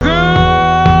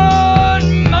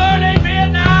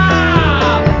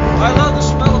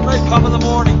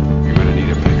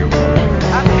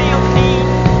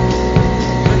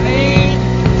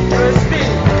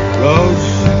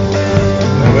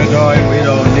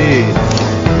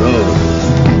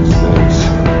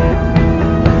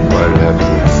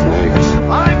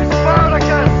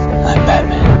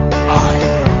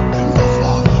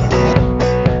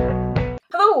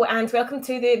welcome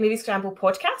to the Moviescramble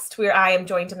podcast, where I am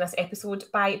joined in this episode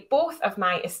by both of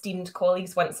my esteemed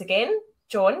colleagues once again.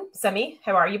 John, Simmy,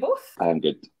 how are you both? I'm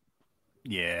good.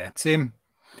 Yeah, same.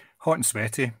 Hot and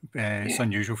sweaty. It's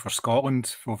unusual for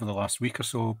Scotland over the last week or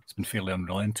so. It's been fairly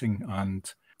unrelenting, and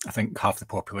I think half the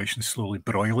population is slowly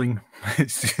broiling.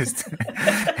 It's just,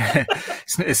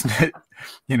 it's not,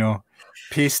 you know,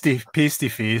 pasty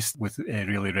face with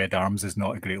really red arms is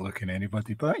not a great look in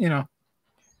anybody, but you know,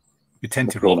 we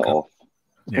tend to roll it off.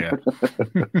 Yeah.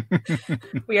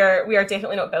 we are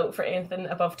definitely not built for anything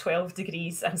above 12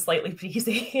 degrees and slightly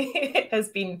breezy. It has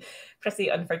been pretty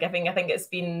unforgiving. I think it's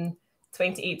been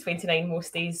 28, 29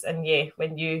 most days, and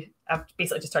I've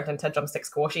basically just turned into a drumstick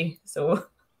squashy, so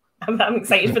I'm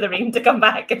excited for the rain to come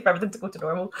back and for everything to go to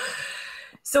normal.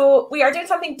 So we are doing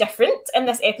something different in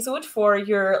this episode for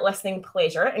your listening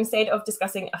pleasure. Instead of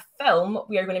discussing a film,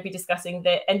 we are going to be discussing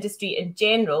the industry in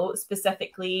general,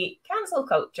 specifically cancel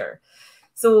culture.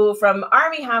 So from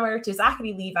Armie Hammer to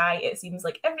Zachary Levi, it seems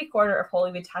like every corner of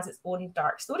Hollywood has its own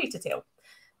dark story to tell.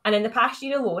 And in the past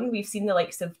year alone, we've seen the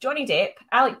likes of Johnny Depp,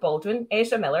 Alec Baldwin,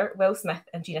 Ezra Miller, Will Smith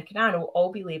and Gina Carano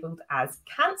all be labelled as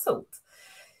cancelled.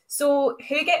 So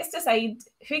who gets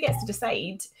to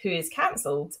decide who is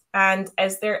cancelled, and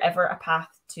is there ever a path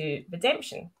to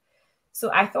redemption?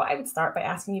 So I thought I would start by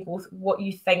asking you both what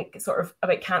you think sort of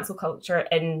about cancel culture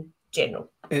in general.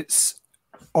 It's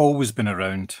always been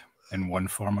around in one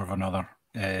form or another,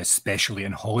 especially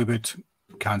in Hollywood.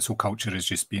 Cancel culture has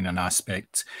just been an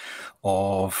aspect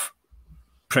of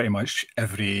pretty much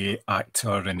every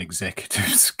actor and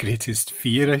executive's greatest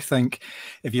fear, I think.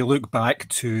 If you look back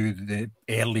to the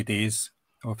early days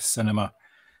of cinema,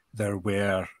 there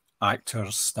were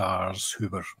actors, stars who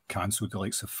were cancelled, the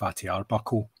likes of Fatty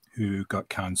Arbuckle, who got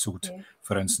cancelled,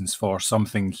 for instance, for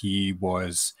something he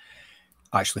was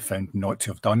actually found not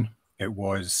to have done. It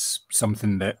was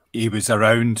something that he was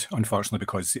around, unfortunately,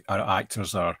 because our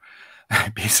actors are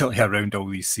basically around all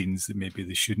these scenes that maybe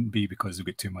they shouldn't be because they've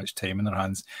got too much time in their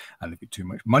hands and they've got too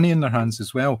much money in their hands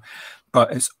as well.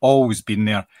 But it's always been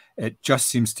there. It just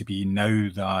seems to be now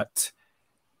that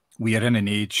we are in an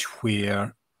age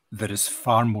where there is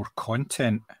far more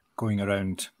content going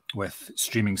around with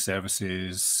streaming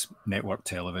services, network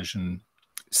television,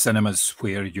 cinemas,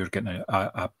 where you're getting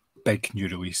a big new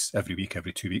release every week,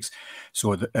 every 2 weeks.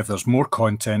 So if there's more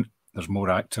content, there's more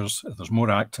actors. If there's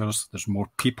more actors, there's more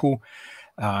people.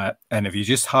 And if you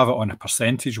just have it on a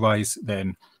percentage-wise,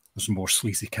 then there's more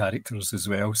sleazy characters as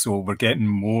well. So we're getting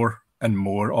more and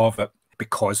more of it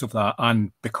because of that,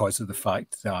 and because of the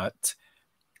fact that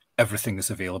everything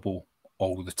is available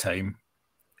all the time.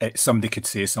 Somebody could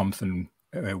say something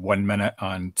 1 minute,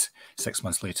 and 6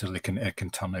 months later, it can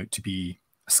turn out to be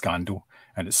a scandal,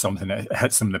 and it's something that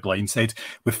hits them the blind side.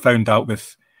 We've found out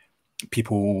with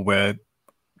people with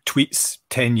tweets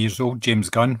 10 years old. James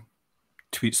Gunn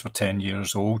tweets were 10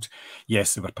 years old.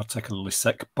 Yes, they were particularly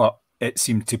sick, but it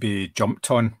seemed to be jumped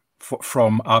on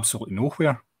from absolutely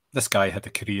nowhere. This guy had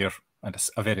a career, and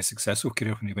a very successful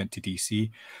career, when he went to DC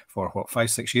for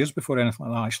 5-6 years before anything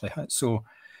like that actually hit. So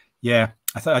yeah,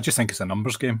 I just think it's a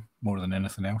numbers game more than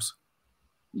anything else.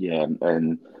 Yeah,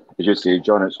 and as you say,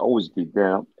 John, it's always been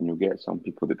there, and you'll get some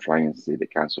people that try and say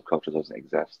that cancel culture doesn't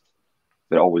exist.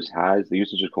 It always has. They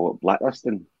used to just call it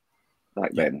blacklisting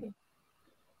back then.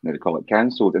 Now they call it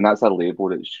cancelled, and that's a label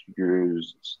that's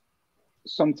used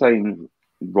sometimes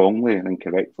wrongly and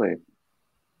incorrectly.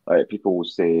 People will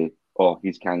say, "Oh,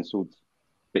 he's cancelled,"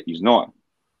 but he's not.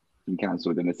 He's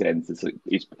cancelled in the sense it's like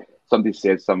somebody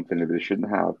said something that they shouldn't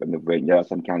have, and they went,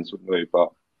 "Yes, I'm cancelled now,"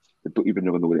 but they don't even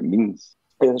know what it means.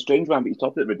 It's a strange one, but you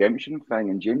talked about the redemption thing,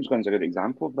 and James Gunn's a good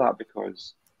example of that,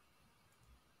 because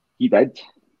he did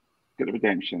get the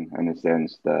redemption in the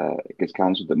sense that it gets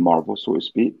cancelled at Marvel, so to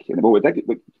speak. And well,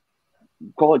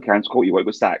 call it cancelled, call it what, it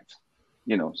was sacked,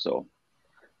 so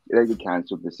it did get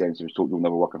cancelled in the sense he was told he'll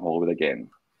never work in Hollywood again.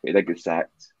 But he did get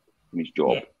sacked from his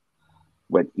job.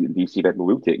 Went to DC, but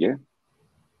we'll take you.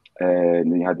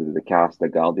 And then you had the cast, the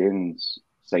Guardians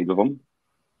side of him,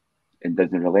 and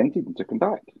Disney relented and took him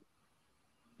back.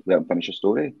 Let him finish the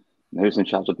story. Now he's in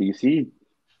charge of DC.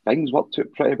 Things worked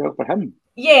out pretty well for him.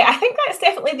 Yeah, I think that's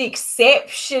definitely the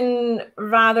exception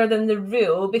rather than the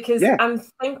rule, because I'm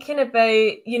thinking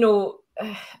about,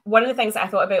 one of the things that I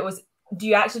thought about was, do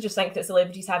you actually just think that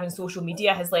celebrities having social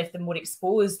media has left them more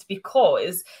exposed?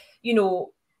 Because,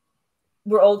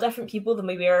 we're all different people than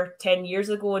we were 10 years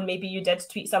ago, and maybe you did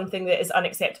tweet something that is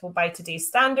unacceptable by today's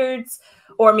standards,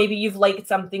 or maybe you've liked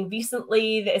something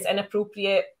recently that is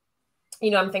inappropriate.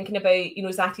 I'm thinking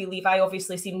about, Zachary Levi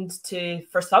obviously seemed to,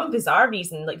 for some bizarre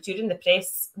reason, like during the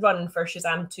press run for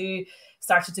Shazam 2,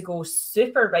 started to go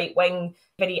super right-wing,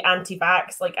 very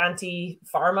anti-vax, like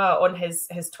anti-pharma on his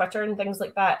Twitter and things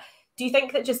like that. Do you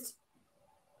think that just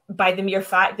by the mere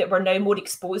fact that we're now more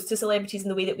exposed to celebrities in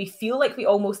the way that we feel like we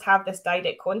almost have this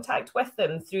direct contact with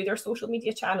them through their social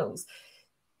media channels,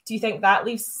 do you think that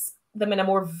leaves them in a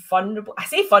more vulnerable, I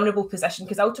say vulnerable position,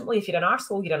 because ultimately if you're an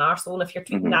arsehole, you're an arsehole, and if you're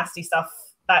tweeting nasty stuff,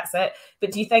 that's it.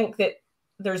 But do you think that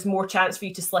there's more chance for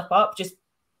you to slip up just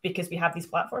because we have these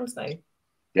platforms now?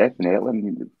 Definitely. I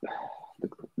mean,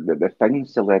 the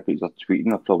things celebrities are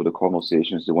tweeting are probably the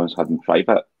conversations the ones had in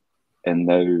private, and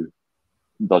now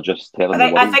they're just telling the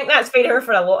world. I think that's fairer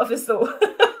for a lot of us, though.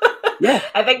 Yeah.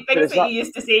 I think things that you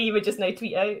used to say, you would just now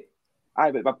tweet out.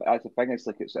 Aye, but that's the thing. It's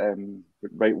like it's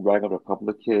right, whether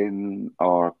Republican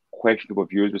or questionable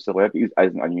views with celebrities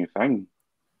isn't a new thing.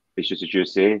 It's just, as you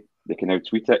say, they can now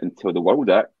tweet it and tell the world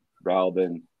it rather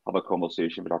than have a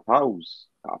conversation with our pals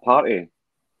at a party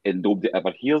and nobody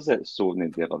ever hears it, so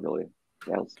nobody ever really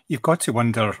tells. You've got to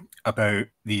wonder about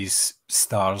these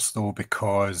stars, though,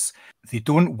 because they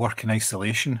don't work in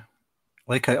isolation.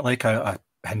 Like I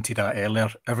hinted at earlier,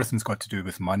 everything's got to do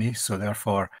with money. So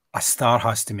therefore, a star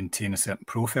has to maintain a certain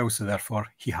profile. So therefore,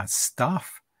 he has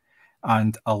staff.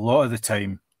 And a lot of the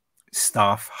time,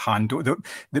 staff handle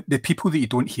the people that you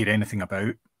don't hear anything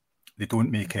about. They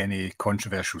don't make any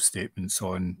controversial statements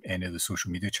on any of the social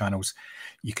media channels.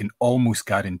 You can almost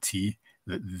guarantee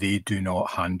that they do not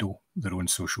handle their own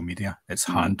social media. It's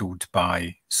handled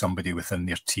by somebody within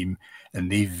their team,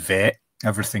 and they vet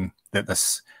everything that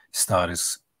this star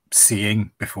is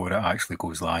saying before it actually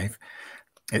goes live.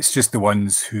 It's just the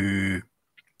ones who,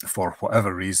 for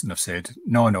whatever reason, have said,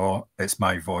 no, it's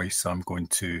my voice.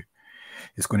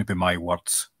 It's going to be my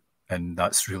words. And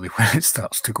that's really when it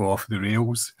starts to go off the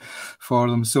rails for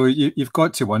them. So you've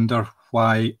got to wonder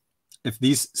why, if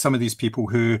some of these people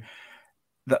who,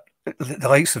 the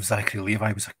likes of Zachary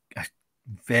Levi was a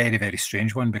very, very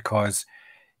strange one, because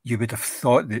you would have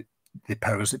thought that the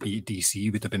powers that be at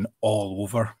DC would have been all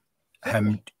over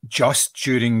him just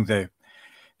during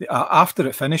after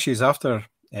it finishes, after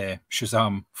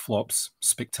Shazam flops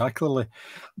spectacularly,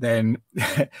 then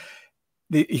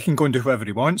he can go and do whatever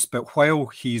he wants. But while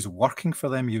he's working for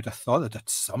them, you'd have thought that there'd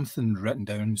something written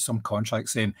down, some contract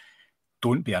saying,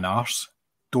 don't be an arse.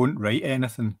 Don't write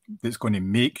anything that's going to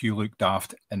make you look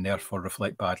daft and therefore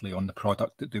reflect badly on the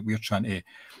product that we're trying to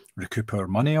recoup our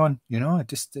money on.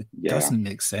 It doesn't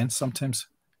make sense sometimes.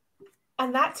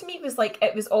 And that to me was like,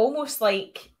 it was almost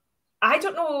like, I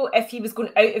don't know if he was going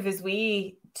out of his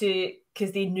way to,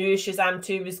 because they knew Shazam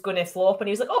 2 was going to flop, and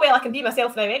he was like, oh, well, I can be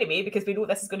myself now anyway, because we know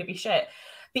this is going to be shit.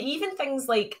 But even things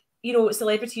like,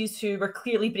 celebrities who were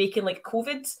clearly breaking like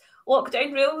COVID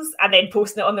lockdown rules and then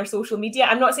posting it on their social media.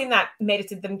 I'm not saying that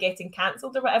merited them getting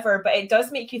cancelled or whatever, but it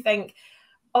does make you think,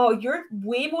 oh, you're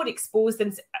way more exposed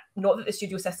than, not that the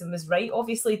studio system was right,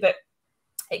 obviously, but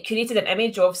it created an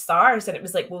image of stars, and it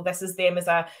was like, well, this is them as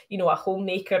a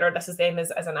homemaker, or this is them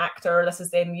as an actor, or this is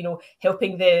them,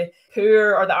 helping the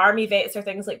poor or the army vets or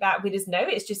things like that. Whereas now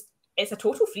it's a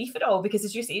total free-for-all, because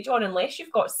as you say, John, unless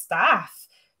you've got staff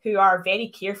who are very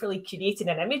carefully curating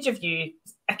an image of you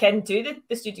akin to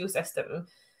the studio system,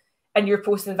 and you're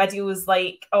posting videos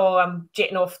like, oh, I'm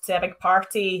jetting off to a big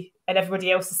party, and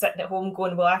everybody else is sitting at home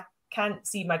going, well, I can't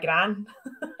see my gran.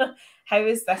 How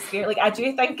is this fair? Like, I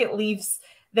do think it leaves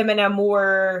them in a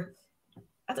more,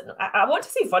 I don't know, I want to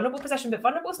say vulnerable position, but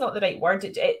vulnerable is not the right word.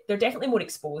 They're definitely more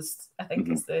exposed, I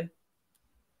think, is the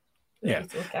yeah.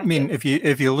 I mean, if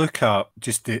you look at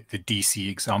just the DC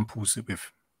examples that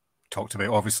we've talked about,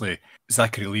 obviously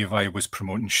Zachary Levi was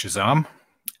promoting Shazam,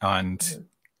 and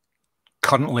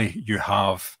currently you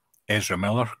have Ezra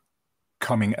Miller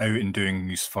coming out and doing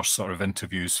his first sort of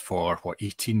interviews for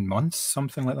 18 months,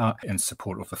 something like that, in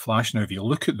support of The Flash. Now, if you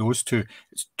look at those two,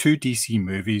 it's two DC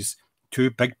movies,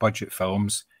 two big budget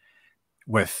films.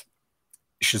 With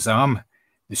Shazam,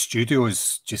 the studio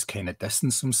has just kind of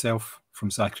distanced himself from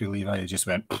Zachary Levi. He just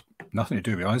went, nothing to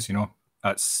do with us,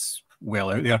 that's well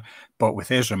out there. But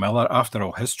with Ezra Miller, after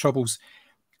all his troubles,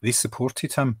 they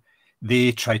supported him.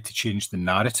 They tried to change the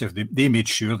narrative. They made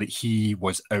sure that he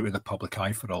was out of the public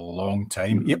eye for a long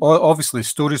time. Obviously,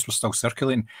 stories were still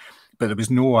circulating, but there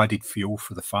was no added fuel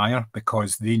for the fire,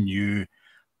 because they knew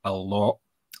a lot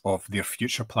of their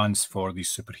future plans for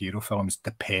these superhero films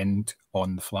depend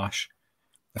on The Flash.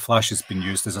 The Flash has been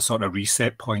used as a sort of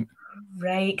reset point.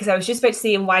 Right, because I was just about to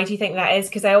say, and why do you think that is?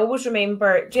 Because I always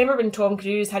remember, do you remember when Tom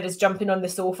Cruise had us jumping on the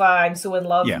sofa, I'm so in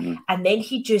love, and then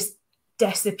he just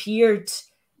disappeared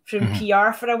from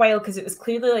PR for a while, because it was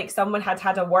clearly like someone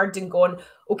had a word and gone,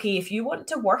 okay, if you want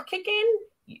to work again,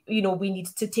 you know, we need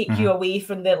to take you away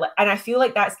from the, and I feel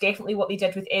like that's definitely what they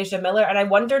did with Ezra Miller, and I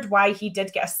wondered why he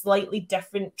did get a slightly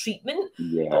different treatment.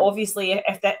 But obviously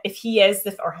if he is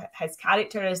or his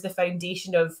character is the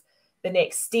foundation of the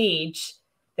next stage,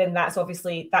 then that's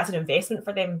an investment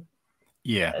for them,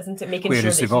 isn't it? Making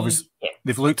Whereas sure that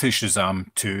they've looked at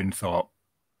Shazam 2 and thought,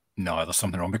 no, there's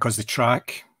something wrong, because they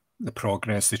track the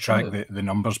progress, they track the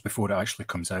numbers before it actually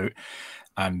comes out,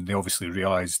 and they obviously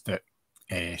realised that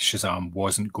Shazam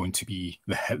wasn't going to be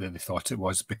the hit that they thought it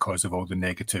was because of all the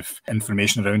negative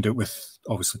information around it, with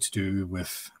obviously to do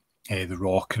with The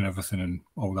Rock and everything and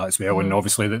all that as well. And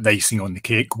obviously the icing on the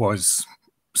cake was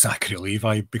Zachary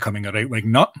Levi becoming a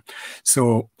right-wing nut.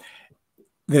 So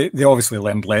they obviously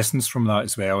learned lessons from that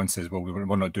as well and says, well,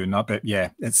 we're not doing that. But yeah,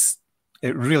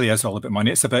 it really is all about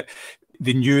money. It's about,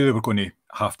 they knew they were going to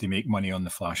have to make money on the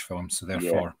Flash film, so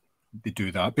therefore they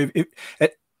do that. But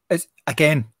it's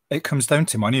again, it comes down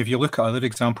to money. If you look at other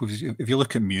examples, if you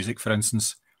look at music, for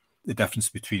instance, the difference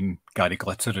between Gary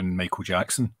Glitter and Michael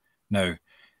Jackson. Now,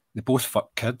 they both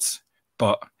fuck kids,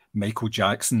 but Michael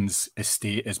Jackson's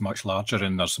estate is much larger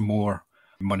and there's more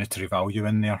monetary value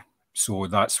in there. So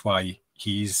that's why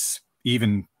he's,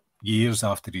 even years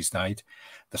after he's died,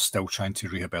 they're still trying to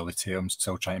rehabilitate him,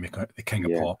 still trying to make the king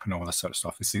of pop and all this sort of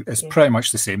stuff. It's pretty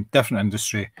much the same, different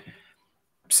industry,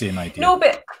 same idea. No,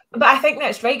 but I think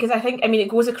that's right, because I think, I mean, it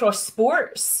goes across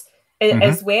sports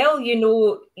as well. You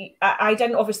know, I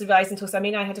didn't obviously realise until Sammy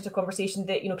and I had a conversation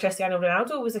that, you know, Cristiano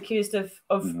Ronaldo was accused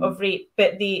of rape,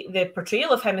 but the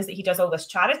portrayal of him is that he does all this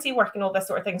charity work and all this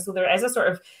sort of thing. So there is a sort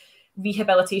of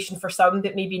rehabilitation for some,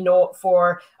 but maybe not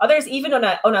for others, even on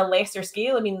a lesser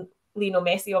scale. I mean, Lionel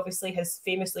Messi obviously has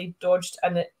famously dodged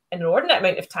an inordinate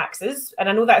amount of taxes, and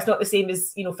I know that's not the same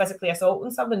as, you know, physically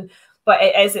assaulting someone, but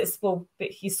but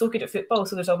he's so good at football,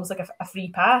 so there's almost like a free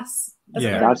pass.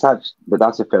 But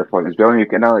that's a fair point as well.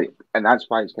 And that's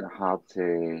why it's kind of hard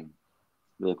to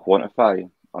really quantify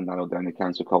or narrow down the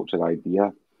cancel culture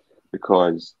idea,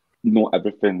 because not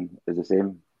everything is the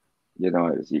same. You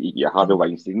know, you get Harvey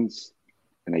Weinstein's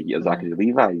and then you get Zachary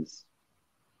Levi's.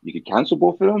 You could cancel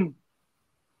both of them,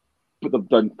 but they've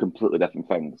done completely different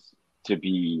things to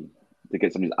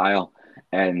get somebody's ire.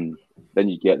 And then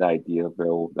you get the idea of,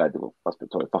 let's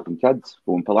talk fucking kids.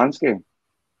 Roman Polanski,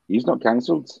 he's not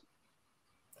cancelled.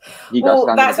 He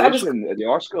got standing at the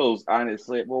Oscars, and it's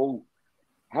like, well,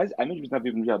 his image was never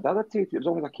even rehabilitated. It was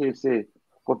almost a case of,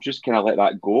 we've just kind of let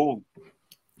that go.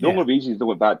 The only reason he's not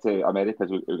went back to America is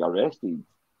he got arrested.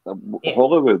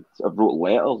 Hollywood have wrote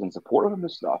letters in support of him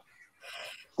and stuff.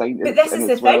 But this is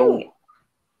the thing.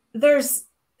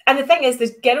 And the thing is,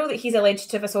 the girl that he's alleged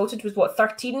to have assaulted was,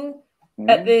 13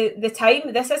 at the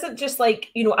time? This isn't just like,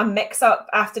 you know, a mix-up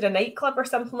after a nightclub or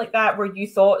something like that, where you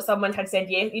thought someone had said,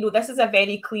 yeah, you know, this is a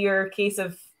very clear case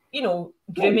of, you know,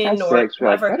 grooming or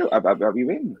whatever.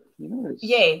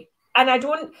 And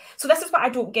so this is what I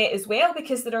don't get as well,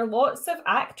 because there are lots of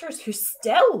actors who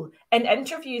still, in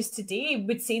interviews today,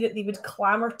 would say that they would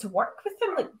clamour to work with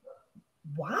him. Like,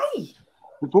 why?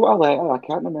 They wrote a letter. I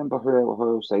can't remember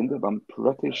who signed it, but I'm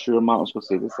pretty sure Martin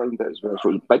Scorsese signed it as well. So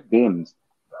it was big names.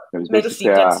 Meryl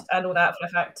Streep did. I know that for a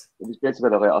fact. It was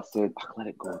basically the letter said, let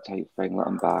it go type thing, let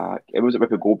him back. It was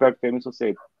Whoopi Goldberg famously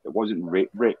said it wasn't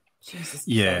rape. Jesus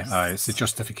it's the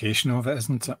justification of it,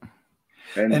 isn't it?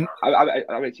 And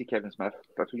I went to see Kevin Smith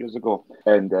 2 years ago,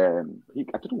 and I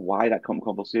don't know why that come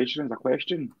conversation is a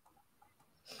question,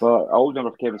 but I always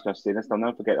remember Kevin Smith saying this, and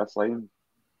I'll never forget this line.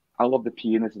 I love The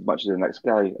Pianist as much as the next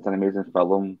guy. It's an amazing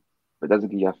film, but it doesn't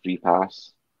give you a free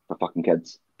pass for fucking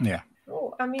kids. Yeah.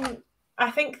 Oh, I mean,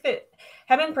 I think that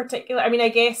him in particular, I mean, I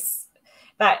guess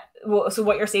that, so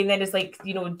what you're saying then is like,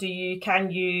 you know,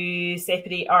 can you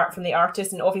separate art from the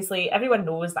artist? And obviously everyone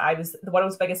knows that I was the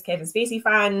world's biggest Kevin Spacey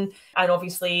fan, and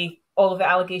obviously all of the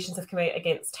allegations have come out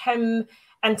against him.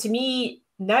 And to me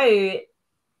now,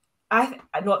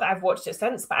 not that I've watched it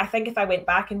since, but I think if I went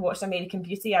back and watched American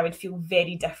Beauty, I would feel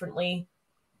very differently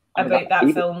about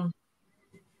that film.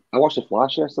 I watched The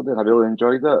Flash yesterday and I really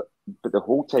enjoyed it, but the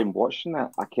whole time watching it,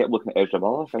 I kept looking at Ezra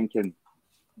Miller thinking,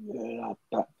 a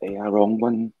wrong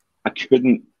one. I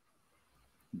couldn't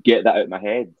get that out of my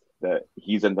head that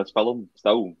he's in this film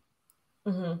still.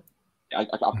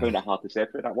 I found it hard to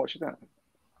separate that watching it.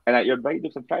 And you're right,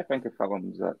 I'm trying to think of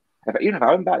films that, even if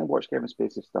I went back and watched Kevin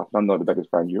Spacey stuff, and I'm not the biggest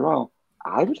fan you are,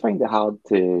 I would find it hard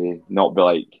to not be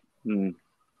like,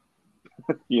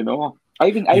 you know. I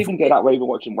even get that way when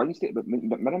watching Wednesday, but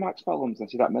Miramax films, and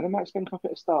see that Miramax thing come at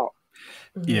the start.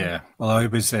 Yeah, well, I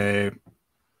was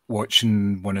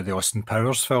watching one of the Austin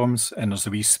Powers films, and there's a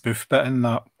wee spoof bit in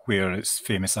that where it's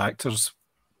famous actors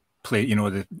play,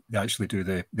 they actually do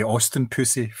the Austin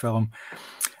Pussy film,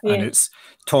 and it's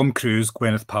Tom Cruise,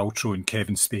 Gwyneth Paltrow, and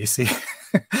Kevin Spacey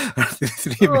are the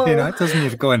three main actors, and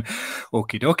you're going,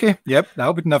 okie dokie, yep,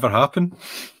 that would never happen,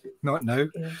 not now.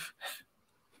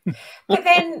 But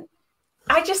then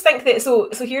I just think that so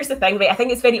here's the thing, right? I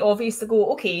think it's very obvious to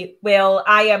go, okay, well,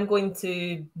 I am going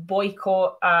to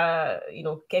boycott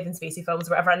Kevin Spacey films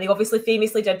or whatever, and they obviously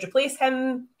famously did replace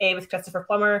him with Christopher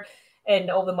Plummer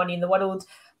and All the Money in the World.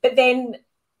 But then,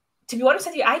 to be honest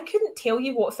with you, I couldn't tell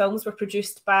you what films were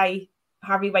produced by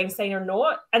Harvey Weinstein or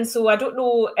not. And so I don't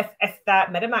know if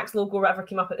that Miramax logo or whatever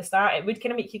came up at the start, it would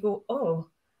kind of make you go, oh.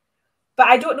 But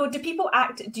I don't know,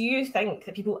 do you think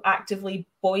that people actively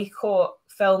boycott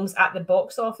films at the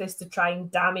box office to try and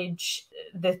damage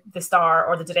the star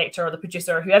or the director or the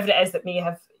producer or whoever it is that may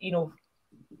have,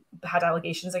 had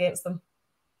allegations against them?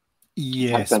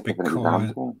 Yes,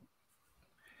 because...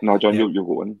 No, John, you're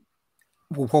going.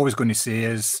 Well, what I was going to say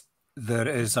is there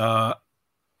is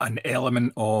an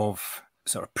element of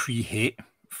sort of pre-hate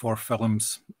for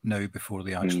films now before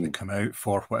they actually come out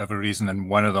for whatever reason, and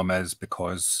one of them is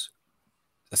because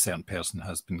a certain person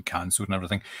has been cancelled and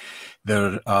everything.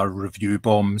 There are review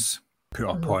bombs put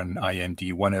up on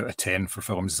IMDb, 1 out of 10 for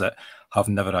films that have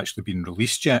never actually been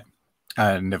released yet,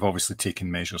 and they've obviously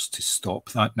taken measures to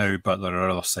stop that now, but there are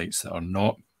other sites that are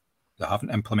not. They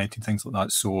haven't implemented things like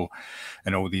that. So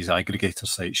in all these aggregator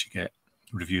sites, you get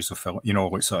reviews of film,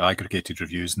 like sort of aggregated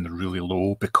reviews, and they're really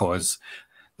low because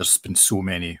there's been so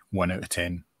many 1 out of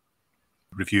 10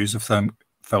 reviews of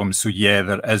films. So yeah,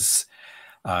 there is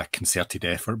a concerted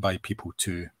effort by people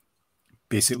to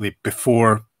basically,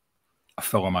 before a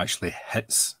film actually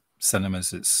hits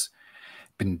cinemas, it's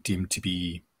been deemed to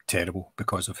be terrible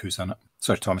because of who's in it.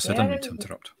 Sorry, Thomas, I didn't mean to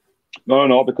interrupt.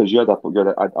 No, because I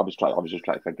was just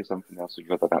trying to think of something else. So you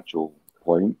had an actual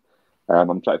point.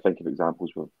 I'm trying to think of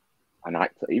examples where an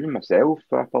actor, even myself,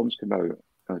 films come out,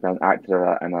 and an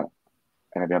actor in it,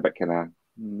 and I've been a bit kind of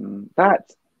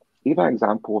that. Even an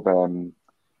example of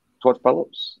Todd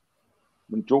Phillips.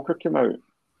 When Joker came out,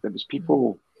 there was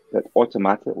people that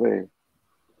automatically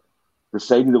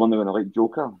decided they were going to like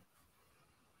Joker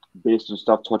based on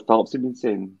stuff Todd Phillips had been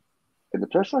saying in the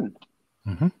press run.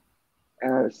 And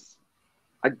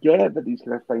I get that these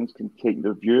kind of things can take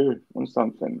their view on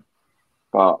something,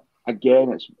 but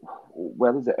again, it's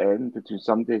where does it end between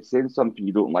somebody saying something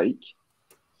you don't like,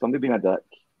 somebody being a dick,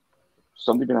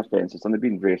 somebody being offensive, somebody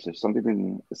being racist, somebody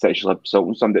being sexually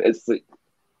assaulting somebody? It's like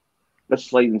this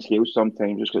sliding scale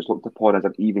sometimes just gets looked upon as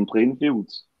an even playing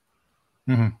field.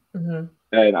 And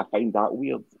I find that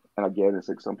weird. And again, it's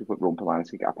like some people at Roman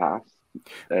Polanski get a pass.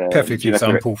 Perfect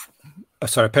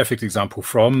example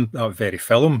from that very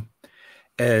film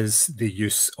is the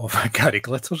use of a Gary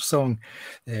Glitter song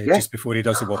just before he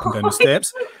does the walking down the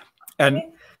steps. And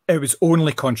it was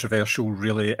only controversial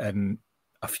really in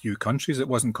a few countries. It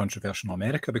wasn't controversial in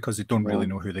America because they don't really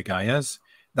know who the guy is.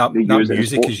 That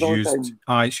music is used.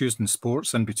 It's used in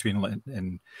sports in between, like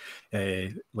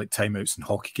timeouts and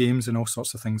hockey games and all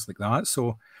sorts of things like that.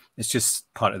 So it's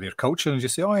just part of their culture, and you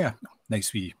say, "Oh yeah,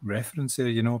 nice wee reference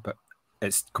there," but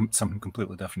it's something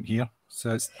completely different here.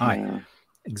 So it's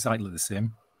exactly the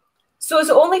same. So is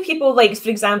it only people like, for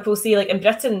example, say like in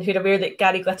Britain, who are aware that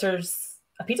Gary Glitter's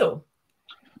a pedo?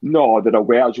 No, they're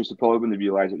aware. It's just probably when they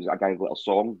realised it was a Gary Glitter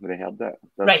song when they heard it.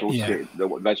 They're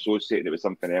associating it with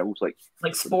something else, like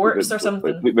sports or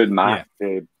something. With Matt,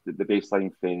 the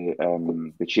baseline for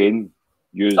the chain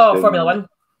used. Formula One.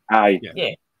 Aye.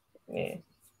 Yeah.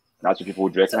 That's what people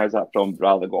would recognise that from,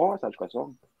 rather than go, it's actually a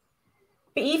song.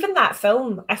 But even that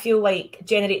film, I feel like,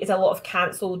 generated a lot of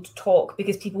cancelled talk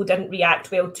because people didn't react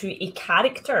well to a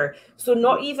character. So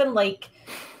not even like,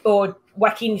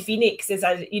 Joaquin Phoenix is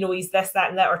he's this, that,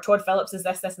 and that, or Todd Phillips is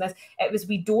this, and this. It was,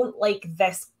 we don't like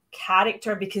this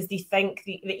character because they think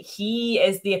that he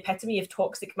is the epitome of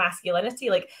toxic masculinity.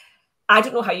 Like, I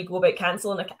don't know how you go about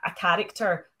cancelling a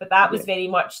character, but that was very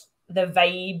much the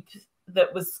vibe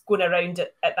that was going around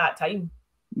at that time.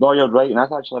 No, you're right, and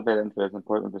that's actually a very interesting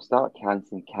point. When we start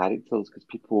cancelling characters because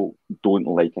people don't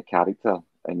like a character,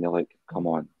 and you're like, come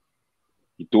on.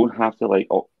 You don't have to like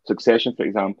Succession, for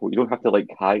example. You don't have to like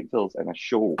characters in a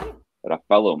show or a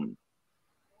film.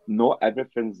 Not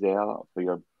everything's there for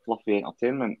your fluffy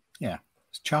entertainment. Yeah,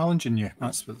 it's challenging you.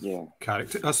 That's what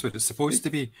character. That's what it's supposed to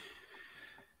be.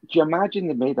 Do you imagine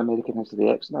they made American History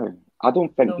X now? I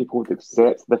don't think people would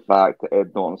accept the fact that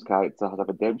Ed Norton's character has a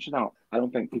redemption arc. I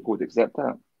don't think people would accept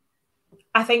that.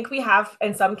 I think we have,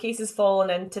 in some cases, fallen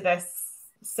into this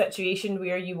situation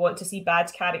where you want to see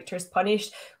bad characters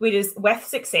punished, whereas with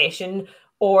Succession,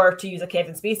 Or to use a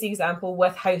Kevin Spacey example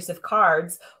with House of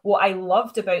Cards, what I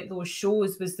loved about those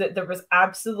shows was that there was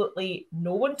absolutely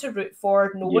no one to root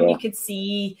for, no one you could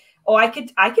see, oh, I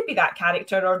could be that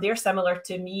character, or they're similar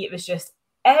to me. It was just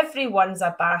everyone's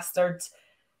a bastard.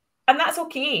 And that's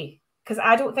okay, because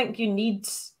I don't think you need,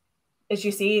 as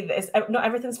you say, not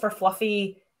everything's for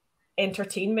fluffy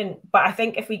entertainment. But I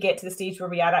think if we get to the stage where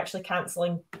we are actually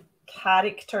cancelling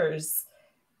characters,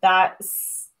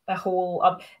 that's a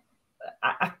whole...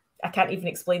 I can't even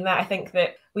explain that. I think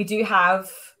that we do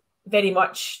have very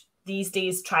much these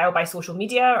days trial by social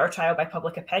media or trial by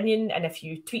public opinion. And if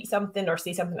you tweet something or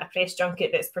say something at a press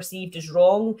junket that's perceived as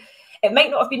wrong, it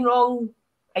might not have been wrong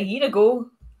a year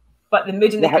ago, but the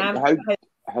mood in the camp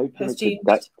has changed.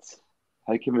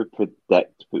 How can we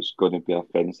predict what's going to be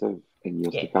offensive in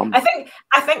years to come?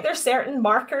 I think there's certain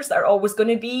markers that are always going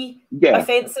to be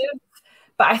offensive,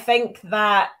 but I think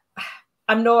that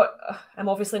I'm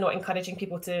obviously not encouraging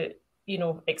people to,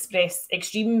 express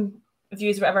extreme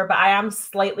views, or whatever, but I am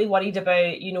slightly worried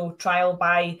about, trial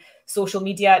by social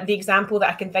media. The example that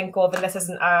I can think of, and this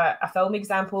isn't a film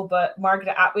example, but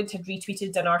Margaret Atwood had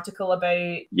retweeted an article about,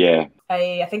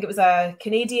 I think it was a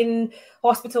Canadian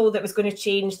hospital that was going to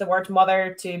change the word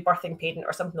mother to birthing parent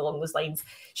or something along those lines.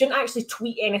 She didn't actually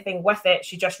tweet anything with it.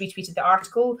 She just retweeted the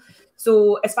article.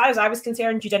 So as far as I was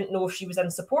concerned, you didn't know if she was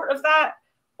in support of that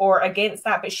or against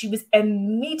that, but she was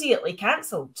immediately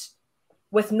cancelled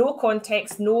with no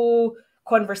context, no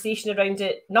conversation around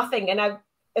it, nothing. And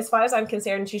as far as I'm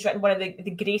concerned, she's written one of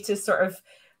the greatest sort of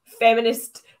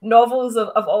feminist novels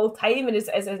of all time, and is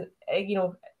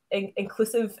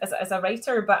inclusive as a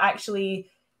writer. But actually,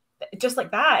 just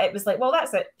like that, it was like, well,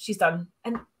 that's it, she's done.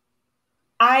 And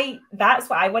that's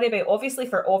what I worry about. Obviously,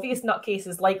 for obvious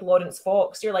nutcases like Lawrence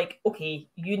Fox, you're like, okay,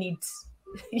 you need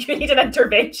an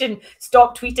intervention.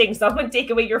 Stop tweeting. Someone take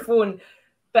away your phone.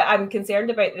 But I'm concerned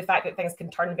about the fact that things can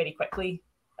turn very quickly,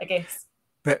 I guess.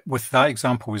 But with that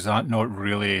example, is that not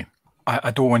really...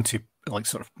 I don't want to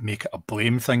sort of make it a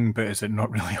blame thing, but is it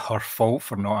not really her fault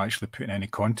for not actually putting any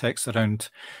context around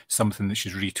something that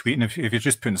she's retweeting? If you're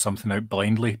just putting something out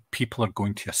blindly, people are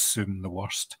going to assume the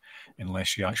worst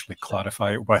unless you actually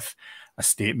clarify it with a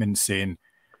statement saying,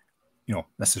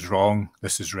 this is wrong,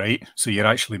 this is right. So you're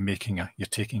actually you're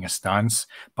taking a stance.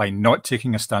 By not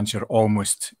taking a stance, you're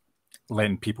almost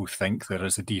letting people think there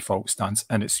is a default stance,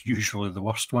 and it's usually the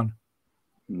worst one.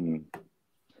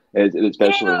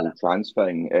 Especially the trans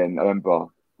thing. And I remember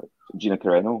Gina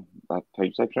Carano, how do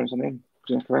you pronounce her name?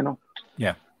 Gina Carano?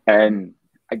 Yeah. And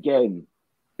again,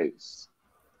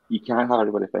 you can't have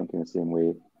everybody thinking the same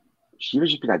way. She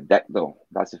was just being a dick, though.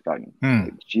 That's the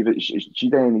thing. She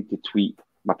didn't need to tweet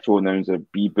my pronouns or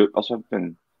be book or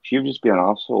something. She was just being an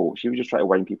arsehole. She was just trying to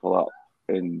wind people up.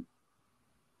 And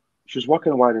she was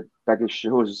working on one of the biggest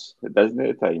shows at Disney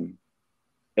at the time.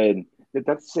 And they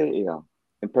did say to her,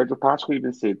 and Pedro Pascal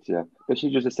even said to her, but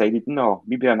she just decided, no,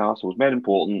 me being an arsehole is more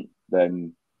important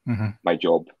than my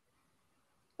job.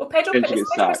 Well, Pedro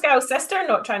Pascal's sister,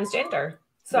 not transgender.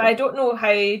 So I don't know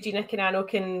how Gina Carano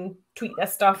can tweet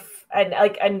this stuff,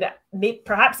 and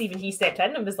perhaps even he stepped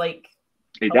in and was like,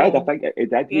 he did. I think he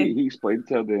did. Yeah. He explained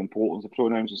to her the importance of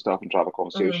pronouns and stuff and try to have a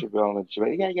conversation with her, and she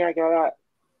went, yeah, I get that.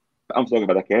 But I'm talking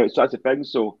about a character. So that's the thing.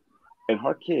 So in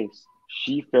her case,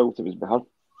 she felt it was her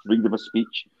freedom of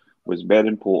speech was very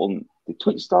important to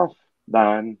tweet stuff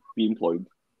than be employed.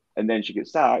 And then she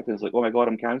gets sacked, and it's like, oh my God,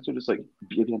 I'm cancelled. It's like,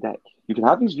 you're being a dick. You can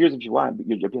have these views if you want, but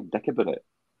you're being a dick about it.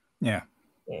 Yeah.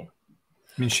 I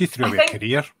mean, she threw away a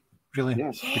career, really,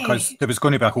 because there was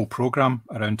going to be a whole programme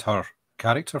around her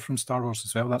character from Star Wars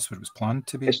as well. That's what it was planned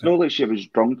to be. It's not like she was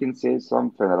drunk and said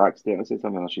something or accidentally said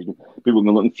something, or people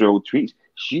were looking through old tweets.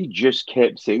 She just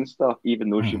kept saying stuff, even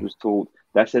though she was told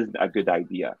this isn't a good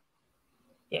idea.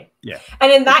 Yeah.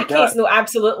 And in that case, no,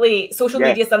 absolutely. Social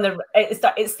media's done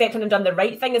it's stepped in and done the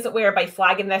right thing, as it were, by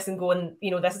flagging this and going,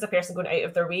 this is a person going out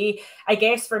of their way. I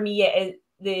guess for me,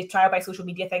 the trial by social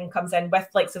media thing comes in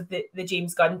with of the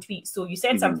James Gunn tweet. So you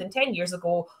said something 10 years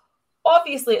ago.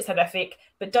 Obviously, it's horrific,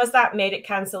 but does that merit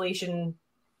cancellation?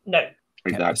 No.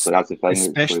 Exactly. That's the thing.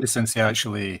 Especially since he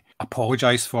actually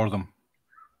apologised for them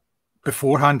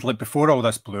beforehand, before all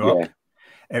this blew up.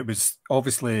 It was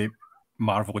obviously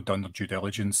Marvel had done their due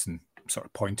diligence and sort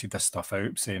of pointed this stuff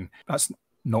out, saying that's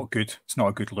not good. It's not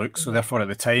a good look. So therefore, at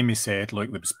the time, he said,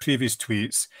 look, there was previous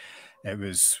tweets. It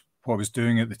was what I was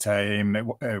doing at the time.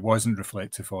 It wasn't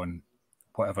reflective on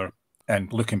whatever.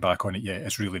 And looking back on it,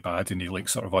 it's really bad. And he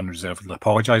sort of unreservedly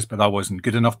apologised, but that wasn't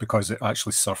good enough because it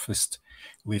actually surfaced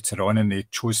later on, and they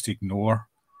chose to ignore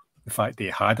the fact that he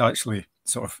had actually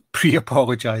sort of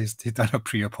pre-apologised. He'd done a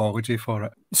pre-apology for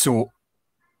it. So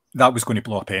that was going to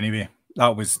blow up anyway.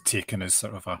 that was taken as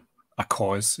sort of a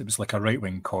cause. It was like a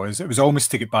right-wing cause. It was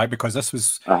almost to get back, because this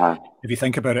was, if you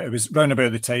think about it, it was round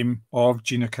about the time of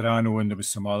Gina Carano, and there was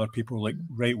some other people, like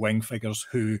right-wing figures,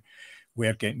 who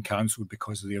were getting cancelled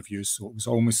because of their views. So it was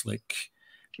almost like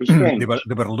they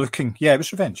were looking. Yeah, it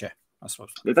was revenge. Yeah, that's what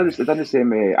they done the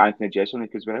same. Anthony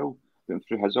Jeselnik as well, went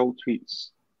through his old tweets,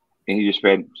 and he just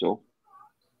went, so.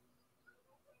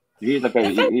 He's a very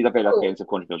offensive,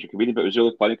 controversial comedian, but it was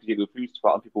really funny because he refused to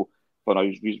fight people for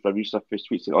resurfaced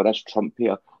tweets saying, "Oh, that's Trump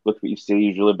here. Look what he's saying.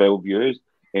 He's really well viewed."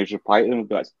 And he's replying to them,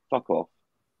 "But fuck off."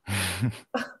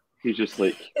 He's just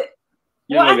like.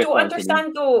 What I don't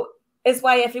understand though is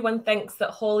why everyone thinks that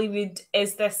Hollywood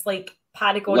is this like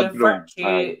paragon of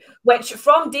virtue, which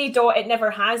from day dot it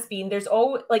never has been. There's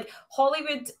all like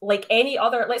Hollywood, like any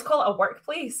other, let's call it a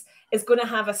workplace, is going to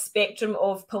have a spectrum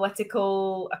of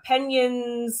political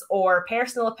opinions or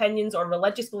personal opinions or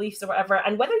religious beliefs or whatever.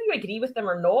 And whether you agree with them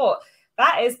or not,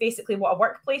 that is basically what a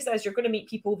workplace is. You're going to meet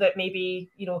people that maybe,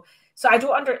 so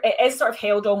it is sort of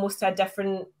held almost to a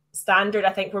different standard,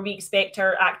 I think, where we expect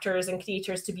our actors and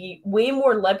creators to be way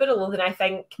more liberal than I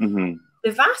think the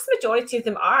vast majority of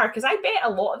them are. Because I bet a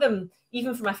lot of them,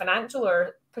 even from a financial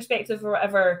or perspective or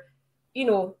whatever,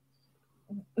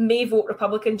 may vote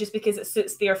Republican just because it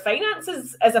suits their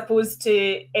finances as opposed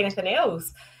to anything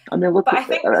else. I mean, look, but I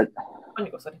think...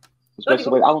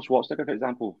 Especially like Arnold Schwarzenegger, for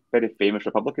example, very famous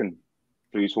Republican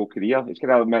through his whole career. He's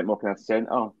kind of meant more kind of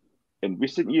centre in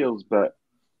recent years, but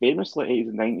famously 80s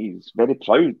and 90s, very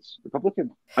proud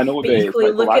Republican. I know but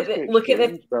equally,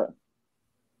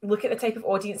 look at the type of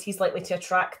audience he's likely to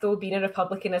attract, though. Being a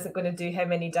Republican isn't going to do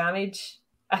him any damage.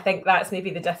 I think that's maybe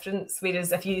the difference.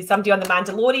 Whereas if you somebody on The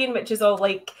Mandalorian, which is all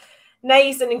like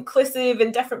nice and inclusive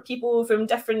and different people from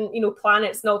different,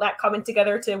 planets and all that coming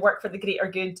together to work for the greater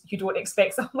good, you don't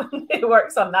expect someone who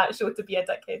works on that show to be a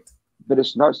dickhead. But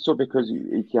it's not so, because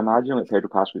you can imagine like Pedro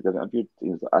Pascal did an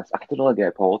interview. I don't really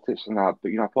get politics and that,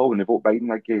 but I thought when they vote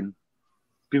Biden again,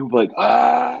 people be like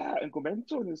and go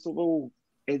mental, and it's like, well,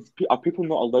 are people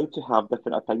not allowed to have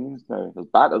different opinions now? As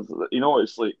bad as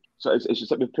it's like, so it's just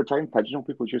like we're trying to pigeonhole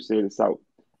people. Just say this out.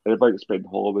 Everybody spreading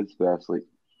Hollywood for this like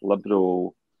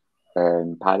liberal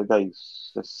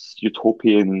paradise, this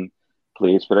utopian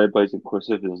place where everybody's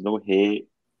inclusive. There's no hate,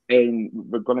 and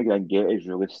we're gonna get is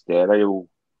really sterile,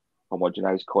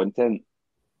 homogenized content.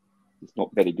 It's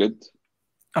not very good.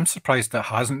 I'm surprised it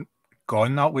hasn't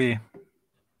gone that way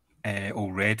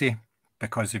already,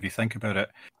 because if you think about it,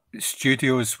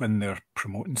 studios, when they're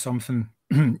promoting something,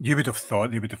 you would have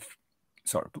thought they would have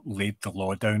sort of laid the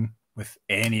law down with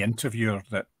any interviewer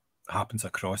that happens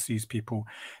across these people.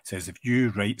 It says if you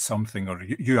write something or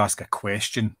you ask a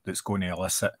question that's going to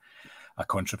elicit a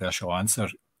controversial answer,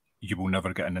 you will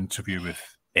never get an interview with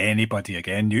anybody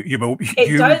again. You will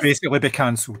basically be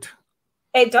cancelled.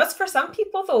 It does for some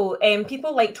people, though.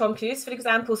 People like Tom Cruise, for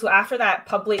example. So after that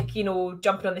public,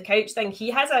 jumping on the couch thing,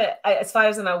 he has as far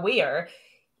as I'm aware,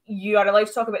 you are allowed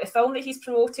to talk about the film that he's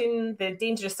promoting, the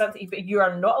dangerous stuff, but you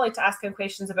are not allowed to ask him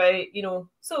questions about,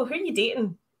 so who are you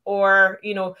dating? Or,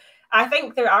 I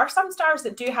think there are some stars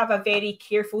that do have a very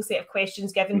careful set of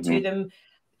questions given to them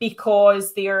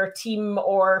because their team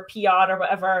or PR or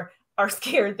whatever are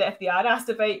scared that if they are asked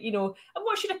about, and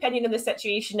what's your opinion on the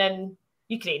situation in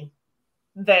Ukraine,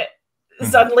 that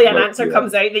suddenly an answer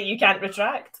comes out that you can't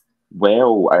retract.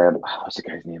 Well, what's the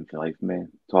guy's name for life, man?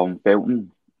 Tom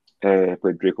Felton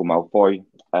played Draco Malfoy in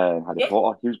Harry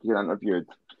Potter. He was getting interviewed,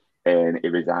 and he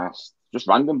was asked just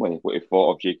randomly what he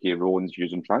thought of J.K. Rowling's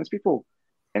views on trans people,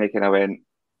 and he kind of went,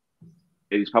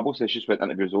 his publicist just went,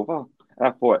 interview's over. And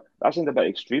I thought, that sounded a bit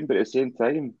extreme, but at the same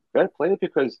time, fair play,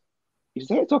 because he's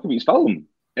there to talk about his film,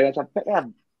 and it's a bit of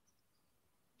a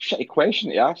shitty question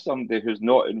to ask somebody who's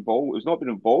not been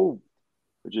involved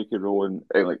with J.K. Rowling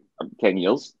in like 10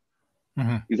 years.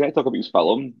 He's there to talk about his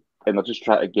film, and they're just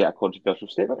trying to get a controversial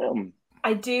statement out of him.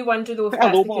 I do wonder though if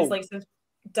that's because like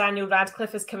Daniel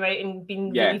Radcliffe has come out and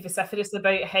been really vociferous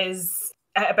about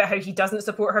how he doesn't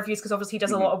support her views, because obviously he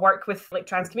does a lot of work with like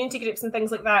trans community groups and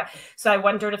things like that. So I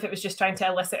wondered if it was just trying to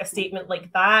elicit a statement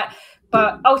like that.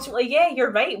 But ultimately, yeah,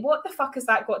 you're right. What the fuck has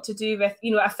that got to do with,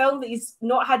 a film that he's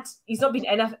not been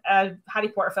in a Harry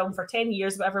Potter film for 10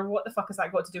 years, whatever. What the fuck has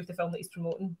that got to do with the film that he's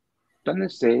promoting? Done the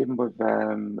same with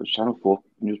Channel 4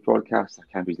 news broadcast.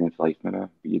 I can't be his name for life now,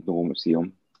 but you'd know him to see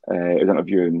him. He was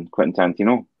interviewing Quentin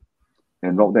Tarantino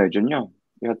and Robert Downey Jr.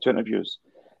 They had 2 interviews.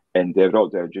 And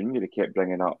Robert Downey Jr., they kept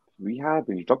bringing up rehab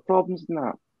and his drug problems and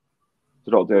that.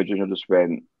 So Robert Downey Jr. just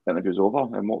went, the interview's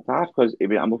over, and walked off, because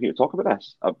I'm not here to talk about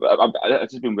this.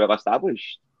 This has been well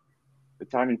established.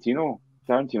 But Tarantino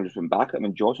just went back at him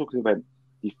and jostled, because he went,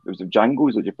 it was the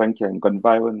Django's that you think in gun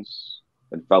violence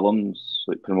in films,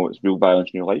 like promotes real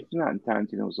violence in real life and that. And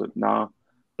Tarantino was like, nah,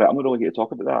 but I'm not really going to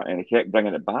talk about that. And he kept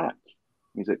bringing it back.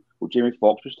 He's like, well, Jamie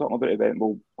Foxx was talking about it.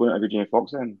 Well, go and interview Jamie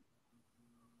Foxx then.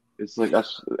 It's like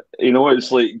that's,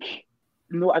 it's like,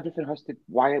 everything has to.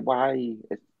 Why?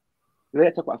 It's, they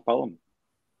talk about a film.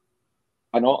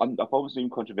 I know a film is even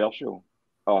controversial.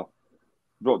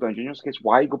 Robert Downey Jr.'s case.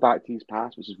 Why go back to his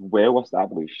past, which is well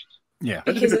established? Yeah,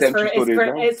 because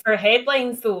it's for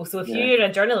headlines though. So if you're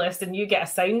a journalist and you get a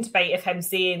sound bite of him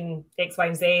saying X, Y,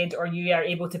 and Z, or you are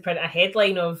able to print a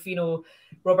headline of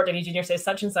Robert Downey Jr. says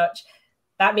such and such,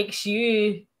 that makes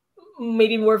you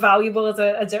maybe more valuable as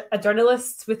a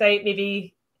journalist without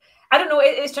maybe. I don't know.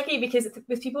 It's tricky because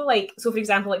with people like, so for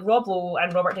example, like Rob Lowe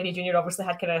and Robert Downey Jr. obviously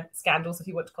had kind of scandals, if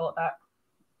you want to call it that.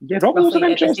 Yeah, Rob Lowe's an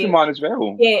interesting one as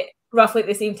well. Yeah, roughly at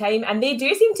the same time, and they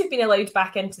do seem to have been allowed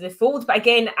back into the fold. But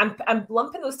again, I'm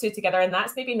lumping those two together, and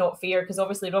that's maybe not fair because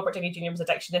obviously Robert Downey Jr. was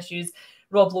addiction issues.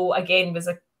 Rob Lowe again was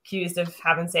accused of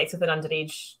having sex with an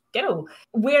underage girl.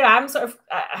 Where I'm sort of,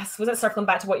 I suppose it's circling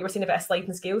back to what you were saying about a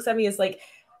sliding scale, Sammy, is like,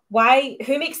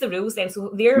 who makes the rules then?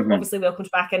 So they're obviously welcomed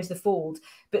back into the fold,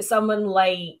 but someone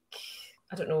like,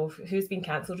 I don't know who's been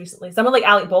cancelled recently. Someone like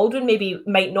Alec Baldwin maybe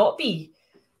might not be.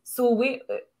 So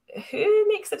who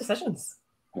makes the decisions?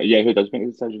 Yeah, who does make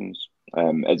the decisions?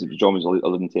 As John was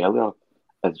alluding to earlier,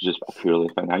 it's just a purely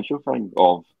financial thing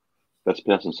of this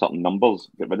person's certain numbers,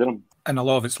 get rid of them. And a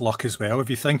lot of it's luck as well. If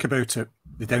you think about it,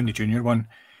 the Downey Jr. one,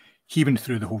 he went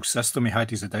through the whole system. He had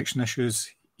his addiction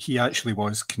issues. He actually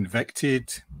was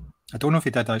convicted. I don't know if he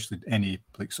did actually any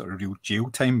like sort of real jail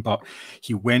time, but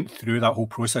he went through that whole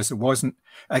process. It wasn't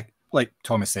like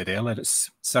Thomas said earlier, it's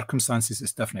circumstances,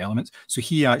 it's different elements. So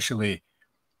he actually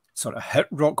sort of hit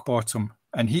rock bottom,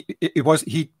 and he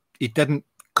didn't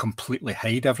completely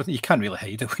hide everything. You can't really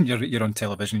hide it when you're on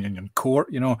television and you're in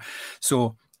court,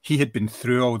 So he had been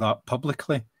through all that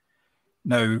publicly.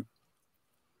 Now,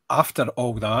 after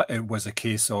all that, it was a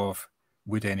case of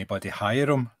would anybody hire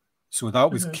him? So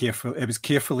that was careful. It was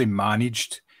carefully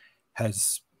managed,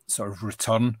 his sort of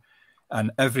return,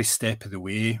 and every step of the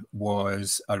way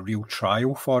was a real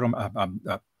trial for him.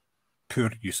 A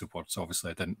poor use of words,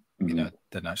 obviously. I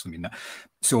didn't actually mean that.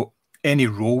 So any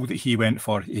role that he went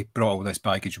for, he brought all this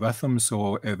baggage with him.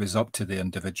 So it was up to the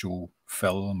individual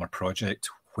film or project,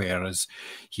 whereas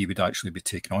he would actually be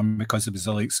taken on because it was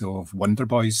the likes of Wonder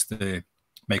Boys, the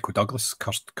Michael Douglas,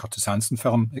 Curtis Hanson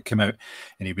film that came out,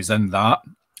 and he was in that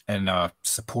in a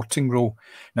supporting role.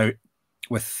 Now,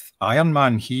 with Iron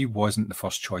Man, he wasn't the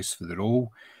first choice for the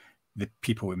role. The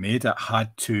people who made it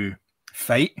had to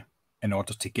fight in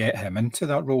order to get him into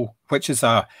that role, which is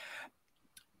a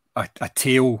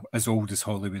tale as old as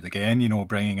Hollywood again,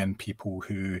 bringing in people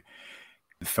who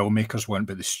the filmmakers want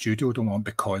but the studio don't want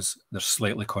because they're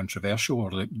slightly controversial,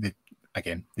 or they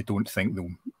don't think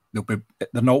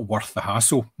they're not worth the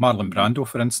hassle. Marlon Brando,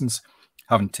 for instance,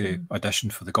 having to audition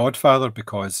for The Godfather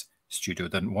because the studio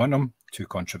didn't want him, too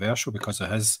controversial because of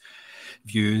his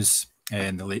views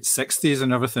in the late 60s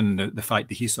and everything. The fact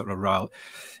that he sort of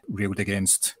railed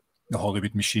against the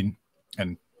Hollywood machine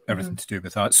and everything to do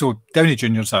with that. So Downey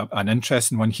Jr.'s an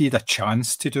interesting one. He had a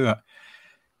chance to do it.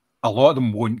 A lot of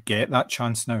them won't get that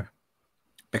chance now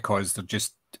because they're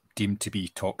just deemed to be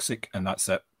toxic, and that's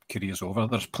it. Career's over.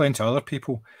 There's plenty of other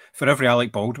people. For every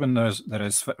Alec Baldwin there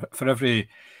is for every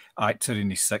actor in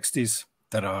his 60s,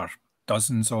 there are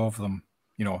dozens of them,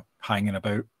 hanging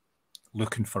about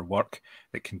looking for work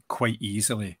that can quite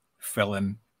easily fill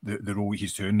in the role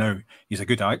he's doing now. He's a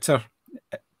good actor,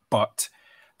 but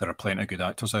there are plenty of good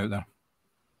actors out there.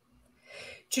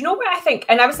 Do you know what I think?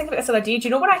 And I was thinking about this the other day. Do you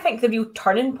know what I think the real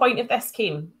turning point of this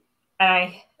came? And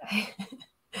I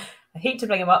hate to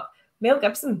bring him up, Mel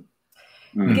Gibson.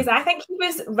 Because I think he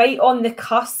was right on the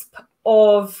cusp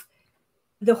of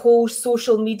the whole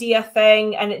social media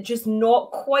thing and it just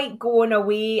not quite going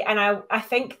away. And I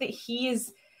think that he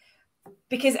is,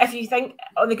 because if you think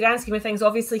on the grand scheme of things,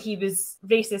 obviously he was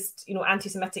racist,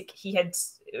 anti-Semitic. He had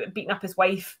beaten up his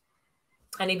wife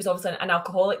and he was obviously an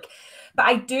alcoholic. But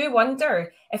I do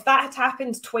wonder if that had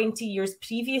happened 20 years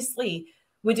previously,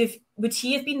 would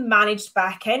he have been managed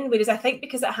back in? Whereas I think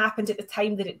because it happened at the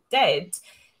time that it did,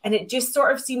 and it just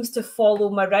sort of seems to follow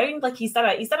him around. Like he's done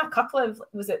a couple of,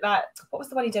 what was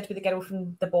the one he did with the girl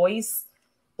from The Boys?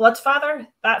 Bloodfather,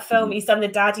 that film. He's done the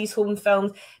Daddy's Home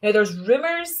film. Now there's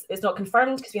rumours, it's not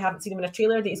confirmed because we haven't seen him in a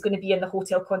trailer, that he's going to be in the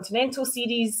Hotel Continental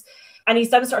series. And he's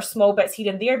done sort of small bits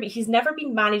here and there, but he's never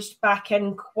been managed back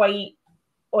in quite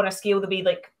on a scale the way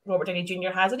like Robert Downey Jr.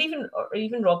 has, or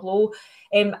even Rob Lowe.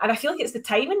 And I feel like it's the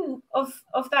timing of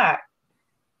that,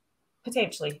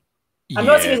 potentially. I'm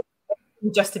not saying,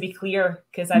 just to be clear,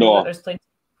 because I know that there's plenty.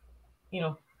 you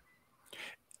know.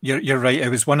 You're right. It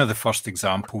was one of the first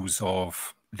examples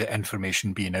of the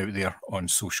information being out there on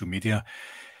social media.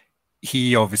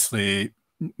 He obviously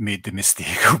made the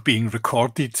mistake of being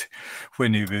recorded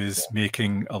when he was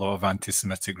making a lot of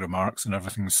anti-Semitic remarks and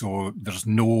everything. So there's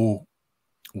no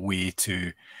way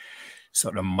to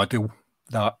sort of muddle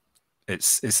that.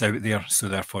 It's out there, so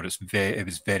therefore it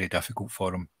was very difficult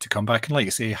for him to come back. And like I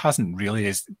say, he hasn't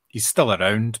really. He's still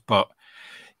around, but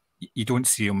you don't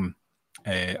see him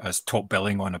as top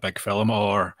billing on a big film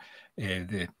or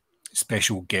the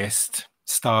special guest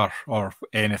star or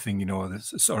anything, you know,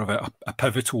 that's sort of a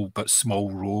pivotal but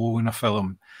small role in a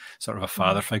film, sort of a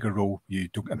father figure role. You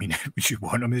don't, I mean, would you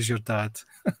want him as your dad?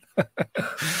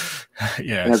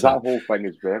 Yeah. And that whole thing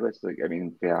is well, it's like, I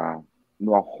mean,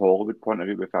 not a Hollywood point of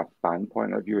view, but a fan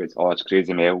point of view, it's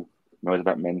crazy Mel. Mel's a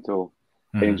bit mental.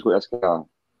 And he's got this kind of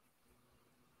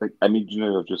like image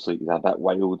now of just like he's a bit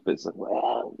wild, but it's like,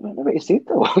 well, what you said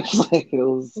though. It's like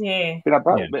been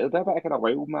a bit of a kind of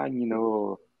wild man, you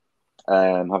know,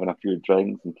 having a few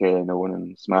drinks and carrying on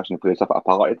and smashing the place up at a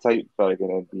party type for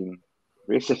being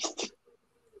racist.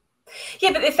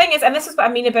 Yeah, but the thing is, and this is what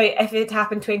I mean about if it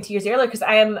happened 20 years earlier, because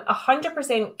I am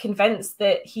 100% convinced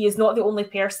that he is not the only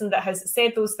person that has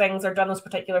said those things or done those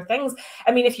particular things.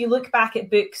 I mean, if you look back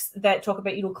at books that talk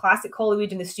about, you know, classic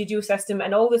Hollywood and the studio system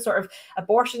and all the sort of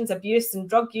abortions, abuse and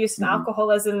drug use and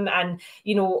alcoholism and,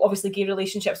 you know, obviously gay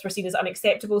relationships were seen as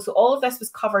unacceptable. So all of this was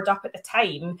covered up at the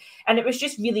time. And it was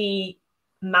just really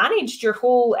managed. Your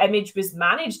whole image was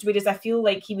managed, whereas I feel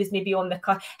like he was maybe on the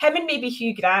cut. Him and maybe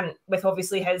Hugh Grant with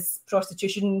obviously his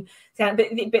prostitution, but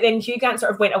then Hugh Grant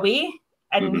sort of went away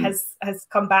and has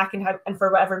come back and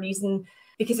for whatever reason,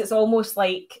 because it's almost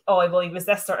like, oh well, he was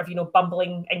this sort of, you know,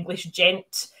 bumbling English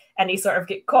gent and he sort of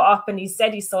get caught up and he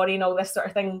said he's sorry and all this sort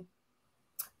of thing,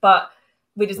 but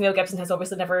whereas Mel Gibson has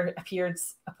obviously never appeared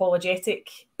apologetic.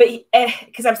 But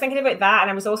because I was thinking about that, and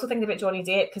I was also thinking about Johnny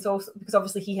Depp because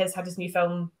obviously he has had his new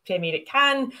film premiere at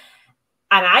Cannes,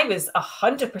 and I was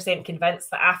 100%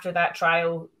 convinced that after that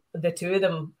trial, the two of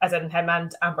them, as in him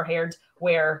and Amber Heard,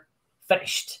 were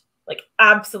finished, like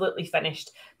absolutely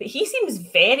finished. But he seems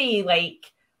very like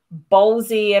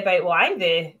ballsy about, well, I'm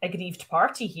the aggrieved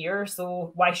party here,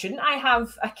 so why shouldn't I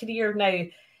have a career now?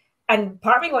 And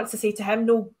part of me wants to say to him,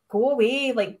 no, go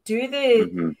away, like do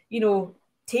the, you know,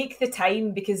 take the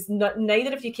time, because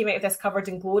neither of you came out of this covered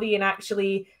in glory, and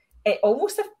actually it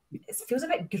feels a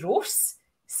bit gross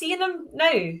seeing him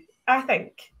now, I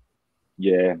think.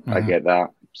 Yeah, I get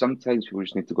that. Sometimes people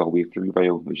just need to go away for a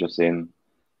while, as you're saying.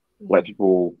 Let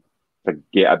people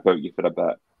forget about you for a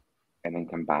bit and then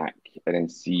come back and then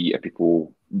see if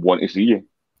people want to see you.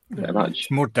 It's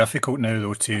more difficult now,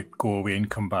 though, to go away and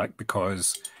come back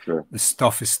because the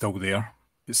stuff is still there.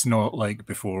 It's not like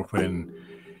before when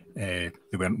there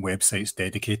weren't websites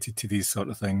dedicated to these sort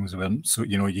of things. So,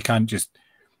 you know, you can't just...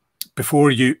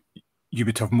 Before, you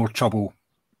would have more trouble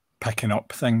picking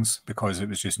up things because it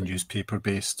was just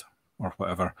newspaper-based or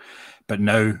whatever. But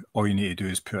now, all you need to do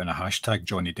is put in a hashtag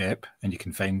Johnny Depp and you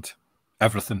can find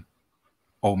everything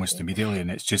almost immediately, and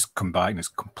it's just come back and it's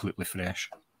completely fresh.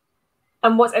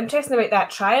 And what's interesting about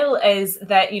that trial is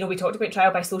that, you know, we talked about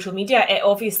trial by social media. It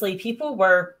obviously people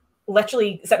were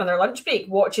literally sitting on their lunch break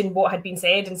watching what had been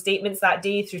said in statements that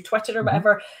day through Twitter or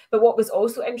whatever. But what was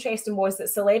also interesting was that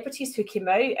celebrities who came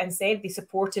out and said they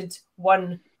supported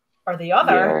one or the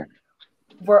other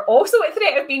were also at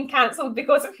threat of being cancelled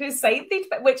because of whose side they'd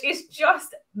fit, which is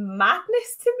just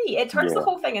madness to me. It turns the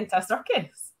whole thing into a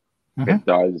circus. It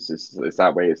does. It's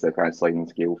that way. It's the kind of sliding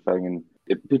scale thing.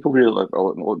 And people really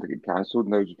want to get cancelled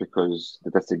now just because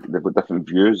they've got different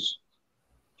views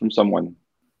from someone.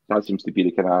 That seems to be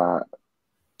the kind of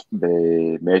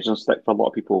the measuring stick for a lot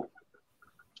of people.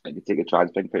 Like you take a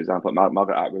trans thing, for example,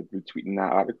 Margaret Atwood retweeting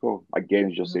that article.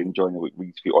 Again, as you're saying, John, we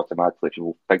retweet automatically if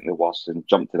people think the worst and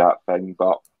jump to that thing,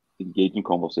 but engage in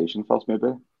conversation first,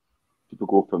 maybe. People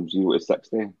go from 0 to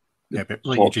 60. Yeah, but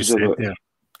like you just said there,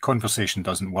 conversation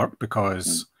doesn't work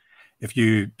because if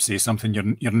you say something,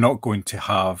 you're not going to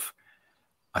have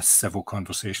a civil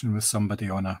conversation with somebody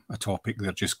on a topic.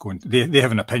 They're just going to, they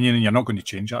have an opinion and you're not going to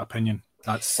change that opinion.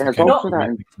 That's not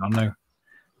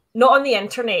on the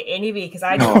internet anyway, because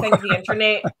I don't think the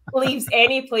internet leaves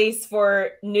any place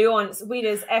for nuance.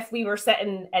 Whereas if we were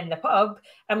sitting in the pub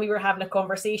and we were having a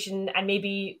conversation and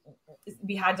maybe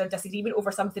we had a disagreement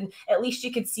over something, at least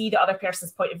you could see the other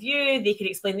person's point of view. They could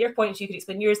explain their points, you could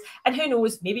explain yours, and who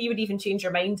knows, maybe you would even change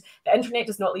your mind. The internet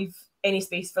does not leave any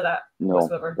space for that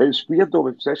whatsoever. It's weird though,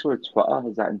 especially with Twitter,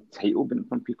 has that entitlement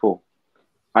from people.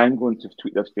 I'm going to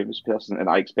tweet this famous person and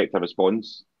I expect a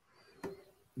response.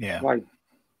 Yeah. Why?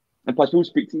 And plus, people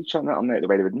speak to each other on the internet the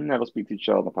way they would never speak to each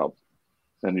other in the pub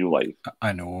in real life.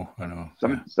 I know.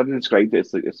 Somebody described it.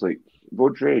 It's like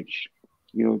road rage.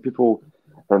 You know, people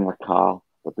are in their car,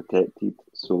 they're protected,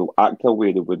 so they'll act a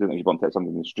way they wouldn't if you bump into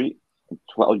somebody in the street. And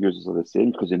Twitter users are the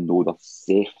same because they know they're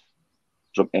safe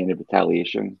from any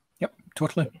retaliation. Yep,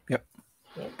 totally. Yep.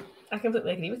 Yeah, I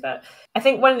completely agree with that. I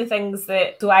think one of the things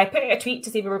that, so I put out a tweet to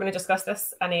say we were going to discuss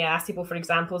this, and I asked people for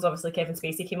examples. Obviously, Kevin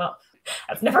Spacey came up.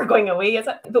 That's never going away, is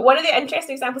it? But one of the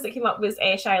interesting examples that came up was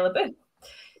Shia LaBeouf.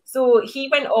 So he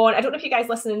went on, I don't know if you guys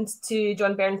listened to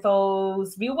John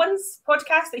Bernthal's Real Ones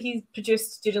podcast that he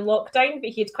produced during lockdown,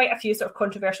 but he had quite a few sort of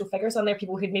controversial figures on there,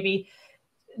 people who'd maybe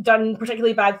done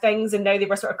particularly bad things, and now they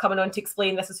were sort of coming on to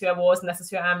explain this is who I was and this is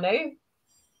who I am now.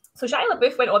 So Shia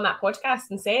LaBeouf went on that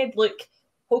podcast and said, look,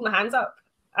 hold my hands up.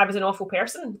 I was an awful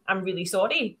person. I'm really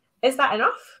sorry. Is that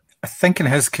enough? I think in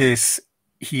his case,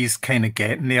 he's kind of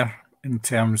getting there in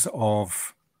terms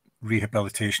of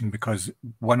rehabilitation, because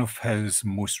one of his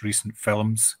most recent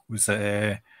films was,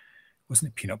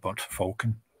 wasn't it Peanut Butter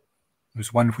Falcon? It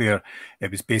was one where it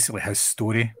was basically his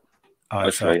story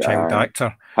as a child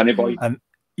actor. Honey Boy. And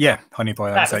yeah, Honey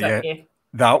Boy.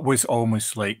 That was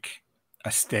almost like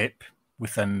a step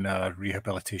within a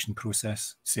rehabilitation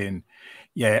process, saying,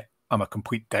 yeah, I'm a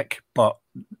complete dick, but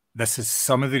this is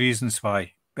some of the reasons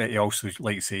why. But he also,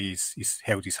 like you say, he's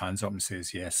held his hands up and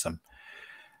says, yes,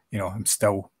 I'm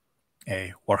still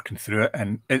working through it,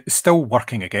 and it's still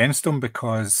working against him,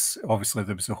 because obviously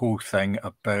there was a whole thing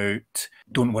about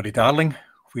Don't Worry Darling,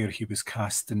 where he was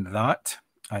cast in that,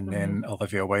 and then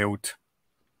Olivia Wilde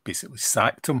basically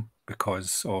sacked him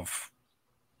because of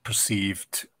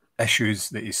perceived issues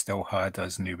that he still had,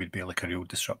 as and he would be like a real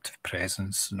disruptive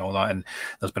presence and all that. And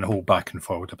there's been a whole back and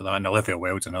forward about that. And Olivia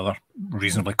Wilde's another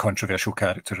reasonably controversial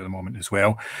character at the moment as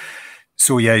well.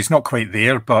 So yeah, he's not quite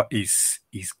there, but he's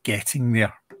getting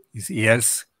there. He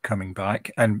is coming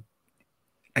back. And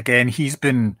again, he's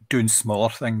been doing smaller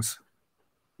things.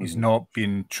 He's not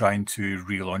been trying to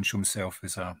relaunch himself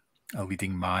as a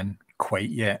leading man quite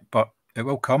yet, but it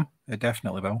will come. It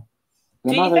definitely will.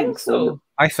 Do you think so?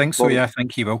 I think so, yeah. I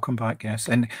think he will come back, yes.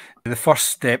 And the first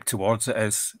step towards it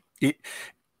is,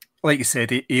 like you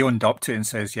said, he owned up to it and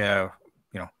says, yeah,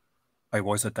 I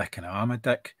was a dick and I am a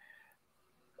dick,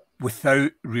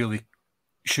 without really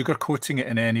sugarcoating it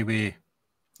in any way.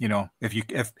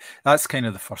 If that's kind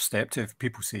of the first step to, if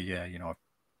people say, yeah,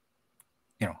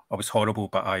 I was horrible,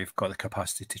 but I've got the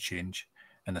capacity to change,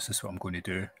 and this is what I'm going to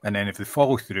do. And then if they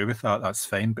follow through with that, that's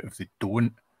fine. But if they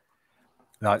don't,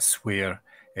 that's where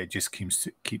it just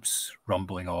keeps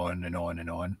rumbling on and on and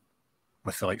on.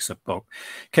 With the likes of, well,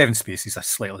 Kevin Spacey's a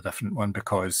slightly different one,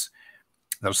 because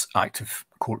there's active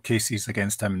court cases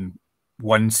against him.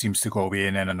 One seems to go away,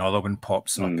 and then another one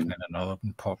pops up, and then another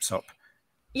one pops up.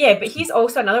 Yeah, but he's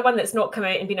also another one that's not come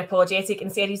out and been apologetic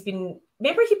and said he's been.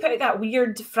 Remember, he put out that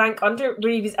weird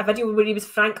a video where he was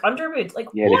Frank Underwood. Like,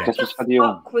 yeah, what the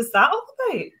fuck was that all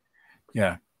about?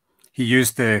 Yeah, he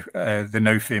used the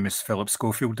now famous Philip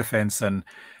Schofield defence and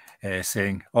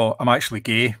saying, "Oh, I'm actually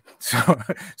gay," so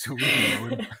leave me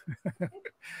alone.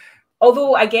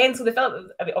 Although, again, so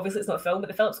obviously it's not a film, but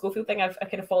the Philip Schofield thing I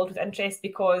kind of followed with interest,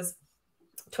 because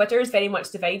Twitter is very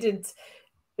much divided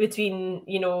between,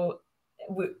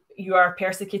 you are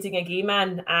persecuting a gay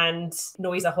man and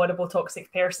no, he's a horrible,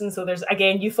 toxic person. So there's,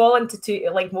 again, you fall into two,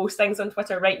 like most things on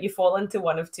Twitter, right? You fall into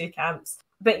one of two camps.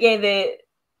 But yeah,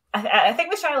 I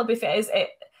think the Shia LaBeouf is,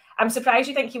 I'm surprised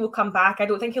you think he will come back. I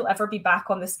don't think he'll ever be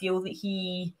back on the scale that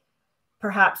he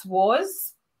perhaps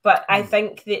was. But I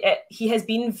think that he has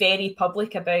been very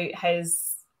public about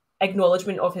his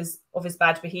acknowledgement of his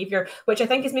bad behaviour, which I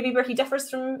think is maybe where he differs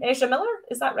from Ezra Miller.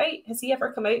 Is that right? Has he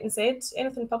ever come out and said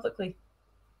anything publicly?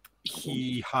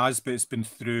 He has, but it's been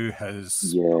through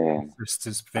his... Yeah.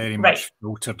 It's very much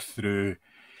filtered through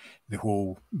the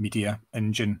whole media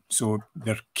engine. So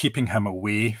they're keeping him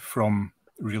away from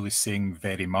really saying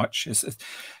very much. It's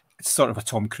sort of a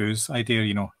Tom Cruise idea,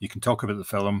 you can talk about the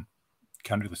film,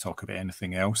 can't really talk about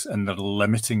anything else, and they're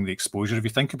limiting the exposure. If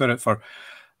you think about it, for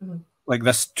like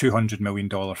this $200 million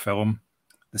film,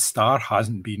 the star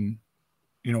hasn't been,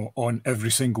 on every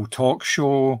single talk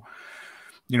show,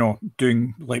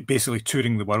 doing, like, basically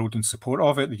touring the world in support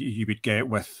of it. You would get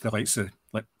with the likes of,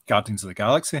 like, Guardians of the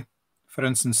Galaxy, for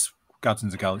instance.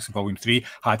 Guardians of the Galaxy Volume 3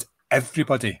 had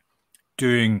everybody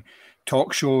doing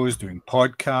talk shows, doing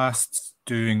podcasts,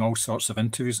 doing all sorts of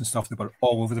interviews and stuff that were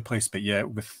all over the place. But yeah,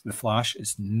 with The Flash,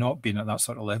 it's not been at that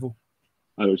sort of level.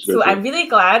 So I'm really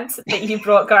glad that you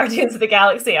brought Guardians of the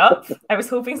Galaxy up. I was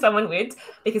hoping someone would,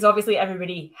 because obviously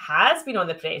everybody has been on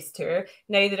the press tour.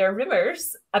 Now there are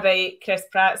rumours about Chris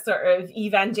Pratt's sort of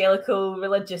evangelical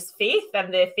religious faith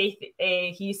and the faith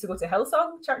he used to go to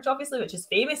Hillsong Church, obviously, which is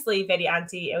famously very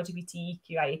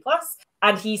anti-LGBTQIA+.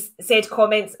 And he's said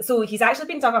comments, so he's actually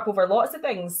been dug up over lots of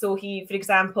things. So he, for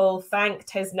example,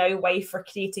 thanked his now wife for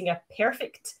creating a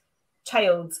perfect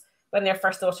child when their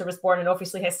first daughter was born. And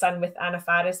obviously his son with Anna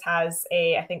Faris has,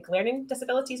 I think, learning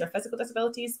disabilities or physical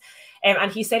disabilities.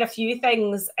 And he said a few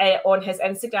things on his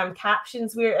Instagram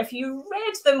captions where if you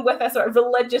read them with a sort of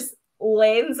religious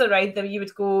lens around them, you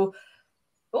would go,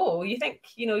 oh, you think,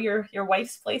 your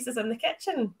wife's place is in the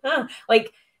kitchen? Huh?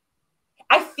 Like,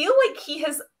 I feel like he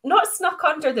has not snuck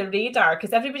under the radar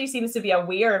because everybody seems to be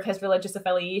aware of his religious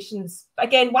affiliations.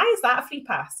 Again, why is that a free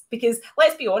pass? Because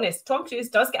let's be honest, Tom Cruise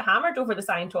does get hammered over the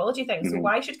Scientology thing. So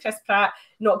why should Chris Pratt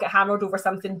not get hammered over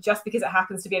something just because it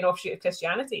happens to be an offshoot of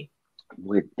Christianity?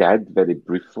 We did very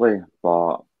briefly,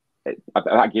 but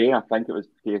again, I think it was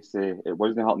because it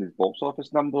wasn't helping his box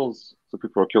office numbers, so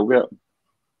people were cool with it.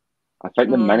 I think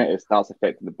the minute it starts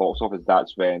affecting the box office,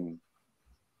 that's when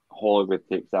Hollywood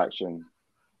takes action.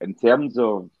 In terms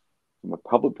of, from a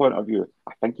public point of view,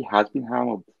 I think he has been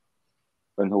hammered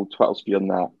in the whole Twitter sphere and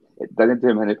that. It didn't do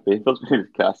him any favours when he was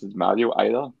cast as Mario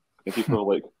either. And people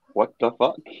were like, what the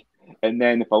fuck? And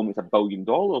then the film was $1 billion,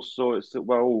 so it's,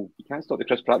 well, you can't stop the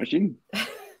Chris Pratt machine.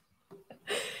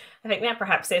 I think that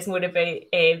perhaps says more about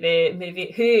the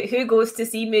movie. Who goes to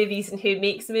see movies and who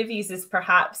makes movies is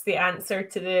perhaps the answer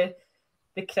to the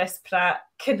Chris Pratt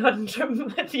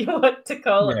conundrum, if you want to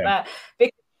call it that.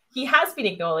 Because he has been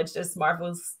acknowledged as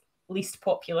Marvel's least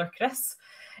popular Chris.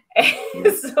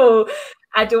 So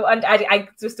I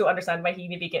just don't understand why he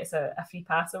maybe gets a free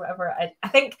pass or whatever. I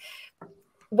think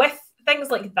with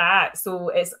things like that, so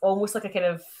it's almost like a kind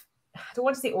of, I don't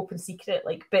want to say open secret,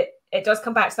 but it does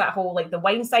come back to that whole, the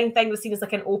Weinstein thing was seen as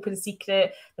like an open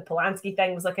secret. The Polanski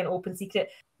thing was like an open secret.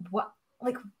 Why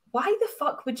the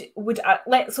fuck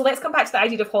let's come back to the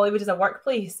idea of Hollywood as a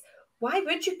workplace. Why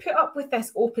would you put up with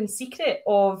this open secret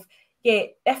of,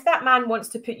 if that man wants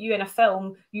to put you in a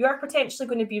film, you are potentially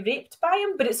going to be raped by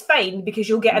him, but it's fine because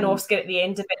you'll get an Oscar at the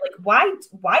end of it.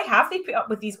 Why have they put up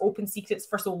with these open secrets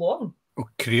for so long? Well,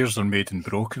 careers are made and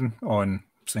broken on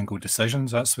single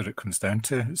decisions. That's what it comes down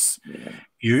to. It's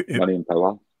money and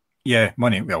power. Yeah,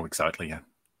 money. Well, exactly. Yeah,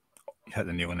 you hit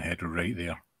the nail on the head right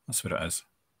there. That's what it is.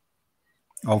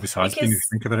 Always has been. If you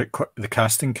think about it, the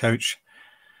casting couch.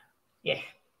 Yeah.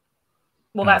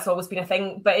 Well, that's always been a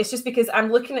thing, but it's just because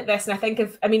I'm looking at this and I think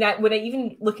when I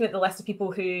even looking at the list of people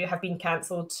who have been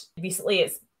cancelled recently,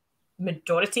 it's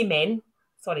majority men.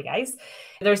 Sorry, guys.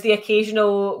 There's the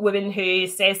occasional woman who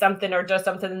says something or does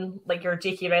something like your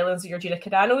J.K. Rowling's or your Gina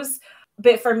Carano's.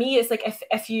 But for me, it's like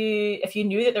if you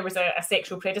knew that there was a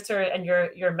sexual predator in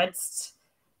your midst,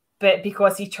 but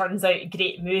because he churns out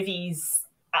great movies,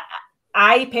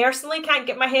 I personally can't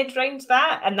get my head around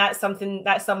that, and that's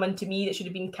someone to me that should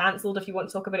have been cancelled, if you want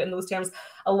to talk about it in those terms,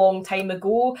 a long time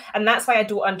ago. And that's why I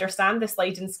don't understand the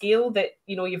sliding scale that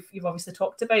you've obviously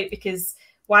talked about, because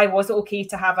why was it okay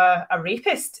to have a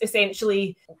rapist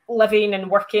essentially living and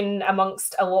working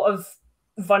amongst a lot of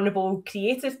vulnerable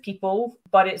creative people,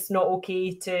 but it's not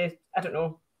okay to, I don't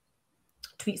know,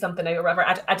 tweet something out or whatever?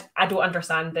 I don't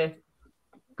understand the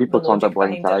people turned a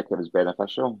blind eye. It was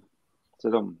beneficial to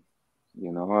them.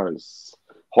 It's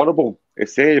horrible to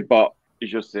say, but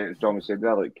it's just as John said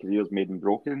there, careers made and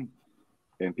broken,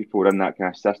 and people are in that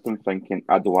kind of system thinking,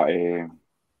 I don't want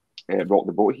to rock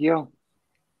the boat here.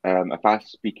 If I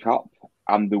speak up,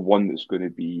 I'm the one that's going to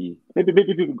be. Maybe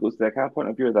people go to that kind of point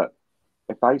of view that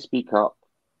if I speak up,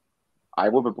 I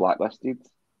will be blacklisted.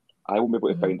 I won't be able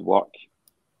to find work,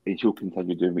 and he'll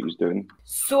continue doing what he's doing.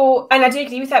 So, and I do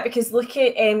agree with that, because look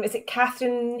at is it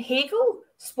Katherine Hagel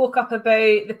spoke up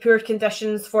about the poor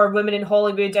conditions for women in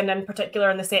Hollywood, and in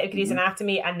particular on the set of Grey's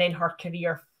Anatomy, and then her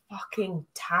career fucking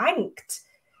tanked.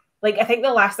 I think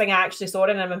the last thing I actually saw,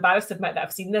 and I'm embarrassed to admit that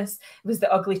I've seen this, was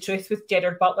The Ugly Truth with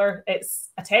Gerard Butler. It's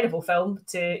a terrible film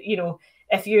to,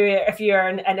 if you're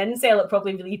an incel, it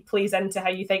probably really plays into how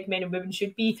you think men and women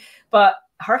should be. But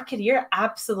her career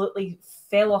absolutely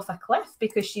fell off a cliff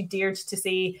because she dared to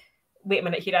say, wait a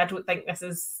minute here, I don't think this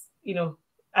is,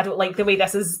 I don't like the way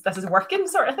this is working,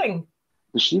 sort of thing.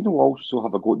 Does she also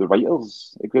have a go at the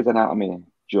writers at Grey's Anatomy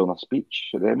during a speech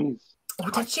at the Emmys? Oh,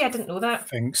 did she? I didn't know that. I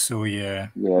think so, yeah.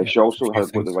 Yeah, she also has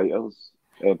a go at the writers.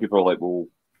 People are like, well,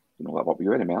 what were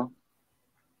you anymore?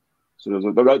 So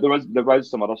there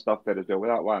was some other stuff there as well with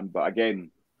that one. But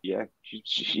again, yeah,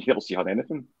 she don't see on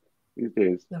anything these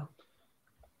days. No.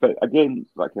 But again,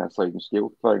 that kind of sliding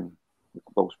scale thing,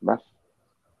 Will Smith,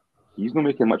 he's not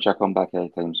making much of a comeback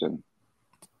anytime soon.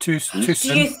 Too Do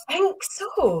soon. you think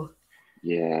so?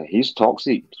 Yeah, he's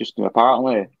toxic. Just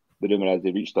apparently, the rumour is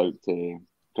they reached out to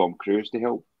Tom Cruise to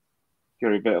help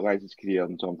revitalise his career,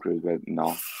 and Tom Cruise went,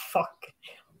 no. Fuck.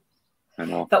 I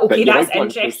know. But okay, that's right,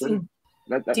 interesting.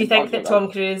 Do you think that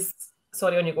Tom Cruise...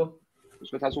 Sorry, on you go.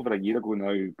 That's over a year ago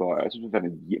now, but it's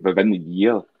within the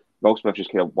year, Will Smith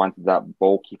just kind of wanted that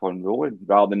ball keep on rolling,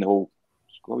 rather than the whole,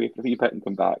 just go away for a wee bit and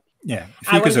come back. Yeah, if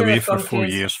he goes away for 4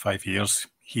 years, 5 years,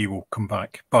 he will come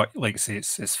back. But like I say,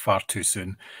 it's far too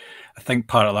soon. I think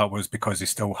part of that was because he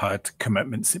still had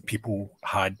commitments that people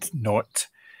had not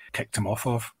kicked him off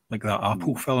of, like that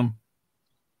Apple film.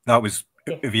 That was,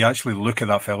 if you actually look at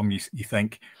that film, you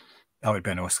think that would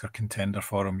be an Oscar contender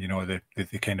for him, you know,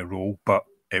 the kind of role. But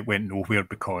it went nowhere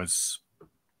because,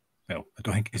 well, I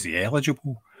don't think, is he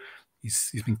eligible?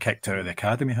 He's been kicked out of the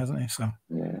academy, hasn't he? So,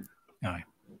 yeah. Aye.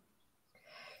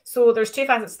 So there's two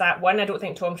facets to that. One, I don't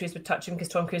think Tom Cruise would touch him because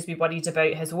Tom Cruise would be worried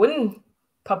about his own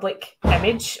public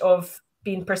image of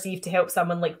being perceived to help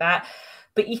someone like that.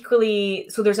 But equally,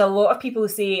 so there's a lot of people who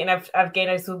say,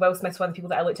 and so Will Smith's one of the people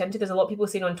that I looked into, there's a lot of people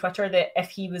saying on Twitter that if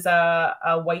he was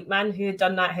a white man who had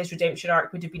done that, his redemption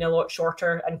arc would have been a lot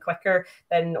shorter and quicker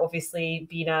than obviously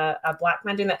being a black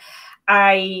man doing that.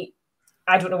 I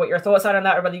don't know what your thoughts are on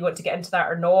that or whether you want to get into that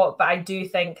or not, but I do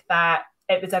think that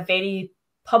it was a very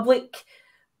public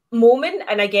moment,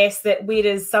 and I guess that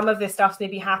whereas some of the stuff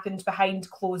maybe happened behind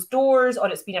closed doors or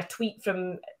it's been a tweet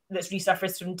that's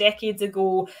resurfaced from decades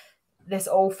ago, this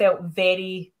all felt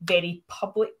very, very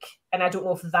public, and I don't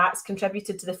know if that's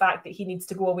contributed to the fact that he needs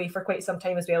to go away for quite some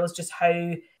time, as well as just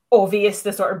how obvious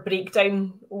the sort of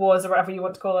breakdown was, or whatever you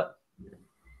want to call it.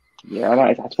 Yeah, and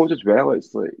I suppose as well,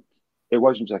 it's like it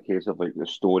wasn't just a case of like the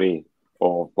story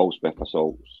of Will Smith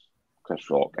assaults Chris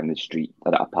Rock in the street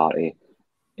at a party.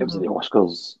 It was the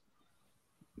Oscars,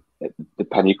 the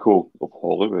pinnacle of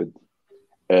Hollywood.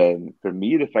 And for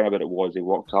me, the thing about it was he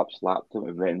walked up, slapped him,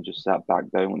 and went and just sat back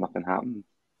down when nothing happened.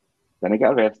 Then he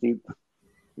got arrested. There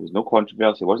was no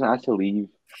controversy. He wasn't asked to leave.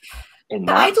 But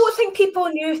I don't think people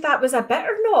knew if that was a bit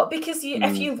or not, because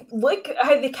if you look at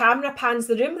how the camera pans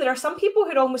the room, there are some people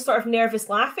who are almost sort of nervous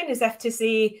laughing as if to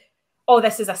say, oh,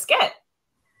 this is a skit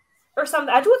or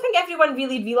something. I don't think everyone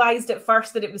really realised at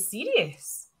first that it was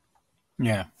serious.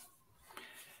 Yeah.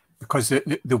 Because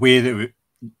the way that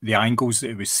the angles that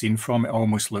it was seen from, it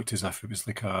almost looked as if it was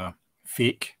like a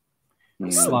fake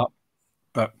slap,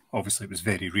 but obviously it was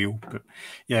very real. But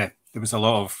yeah, there was a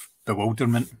lot of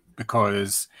bewilderment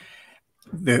because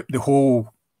the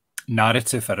whole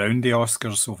narrative around the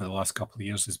Oscars over the last couple of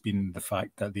years has been the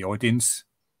fact that the audience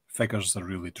figures are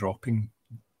really dropping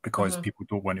because people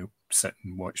don't want to sit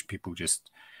and watch people just,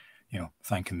 you know,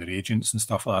 thanking their agents and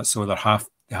stuff like that. So they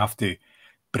have to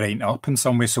brighten up in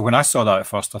some way. So when I saw that at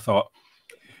first, I thought,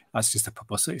 that's just a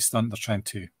publicity stunt. They're trying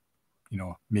to, you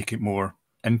know, make it more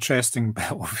interesting, but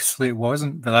obviously it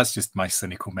wasn't. But that's just my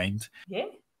cynical mind. Yeah,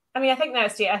 I mean, I think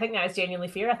that is genuinely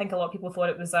fair. I think a lot of people thought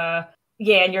it was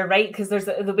yeah, and you're right, because there's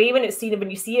the way when it's seen, when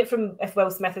you see it from, if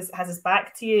Will Smith has his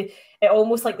back to you, it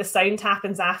almost like the sound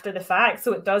happens after the fact,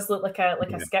 so it does look like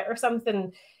a skit or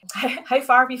something. How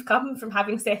far we've come from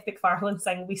having Seth MacFarlane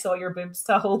sing "We Saw Your Boobs"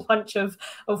 to a whole bunch of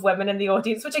women in the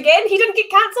audience, which again he didn't get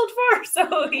cancelled for,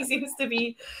 so he seems to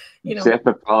be, you know. Seth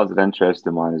MacFarlane's an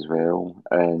interesting one as well,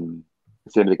 and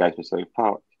same with the guys for South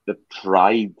Park. They've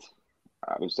tried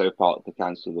with South Park to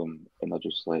cancel them, and they're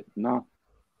just like, no.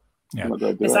 Yeah.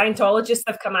 The Scientologists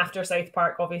have come after South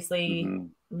Park, obviously,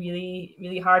 really,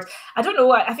 really hard. I don't know.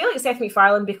 I feel like Seth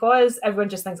MacFarlane, because everyone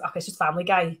just thinks, oh, it's just Family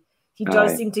Guy. He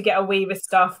does seem to get away with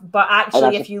stuff. But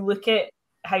actually, if you look at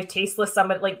how tasteless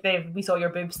someone, like the "We Saw Your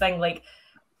Boobs" thing, like,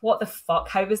 what the fuck?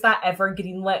 How was that ever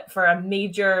greenlit for a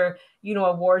major, you know,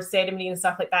 awards ceremony and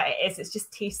stuff like that? It's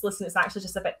just tasteless, and it's actually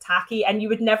just a bit tacky. And you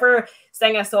would never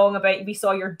sing a song about "We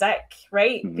Saw Your Dick,"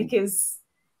 right? Because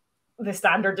the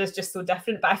standard is just so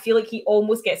different, but I feel like he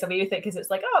almost gets away with it because it's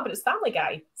like, oh, but it's Family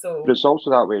Guy. So, but it's also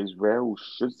that way as well.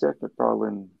 Should Seth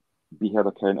MacFarlane be held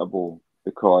accountable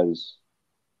because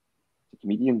he's a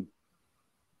comedian?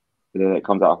 And then it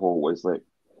comes out a whole is like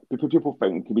people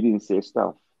think when comedians say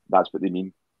stuff, that's what they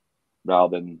mean,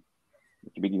 rather than the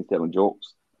comedians telling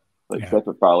jokes. Like Seth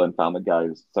MacFarlane, Family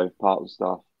Guys, South Park and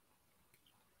stuff.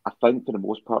 I think for the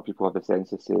most part, people have the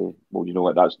sense to say, well, you know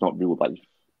what, that's not real life.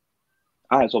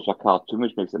 And it's also a cartoon,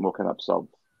 which makes it more kind of absurd.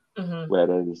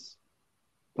 Whereas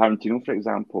Tarantino, for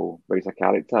example, where he's a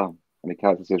character and the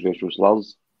character says racial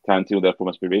slurs, Tarantino therefore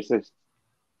must be racist.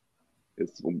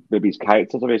 It's maybe his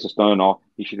characters are racist. No,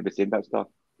 he shouldn't be saying that stuff.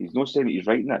 He's not saying that he's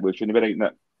writing it, but he shouldn't be writing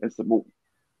it. It's like, well,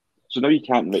 So now you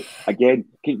can't, like, again,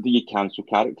 do you cancel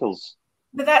characters?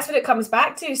 But that's what it comes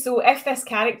back to. So if this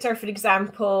character, for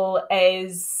example,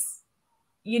 is,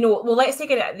 well, let's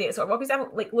take it at the sort of example,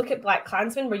 like look at Black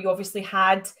Klansman, where you obviously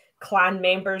had clan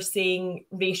members saying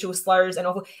racial slurs and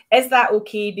all. Is that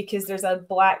okay because there's a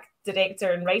black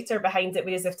director and writer behind it?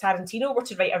 Whereas if Tarantino were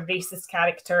to write a racist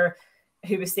character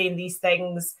who was saying these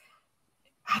things,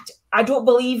 I don't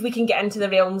believe we can get into the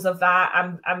realms of that.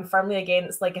 I'm firmly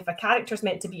against, like, if a character's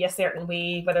meant to be a certain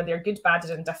way, whether they're good, bad,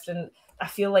 or indifferent, I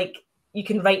feel like you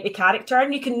can write the character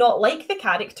and you can not like the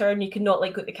character and you can not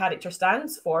like what the character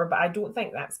stands for, but I don't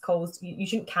think that's caused, you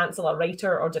shouldn't cancel a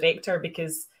writer or director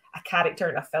because a character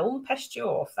in a film pissed you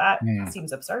off. That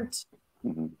seems absurd.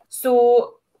 Mm-hmm.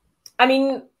 So, I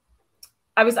mean,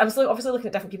 I was obviously looking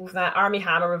at different people for that. Armie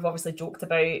Hammer, we've obviously joked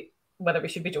about whether we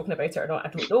should be joking about it or not. I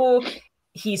don't know.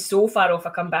 He's so far off a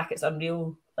comeback, it's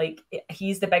unreal. Like,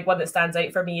 he's the big one that stands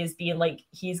out for me as being like,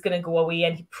 he's going to go away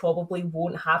and he probably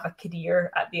won't have a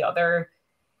career at the other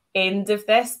end of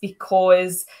this,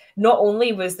 because not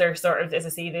only was there sort of, as I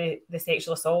say, the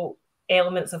sexual assault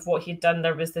elements of what he'd done,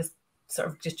 there was this sort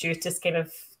of gratuitous kind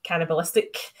of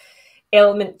cannibalistic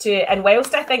element to it. And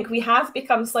whilst I think we have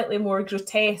become slightly more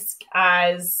grotesque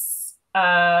as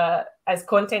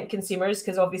content consumers,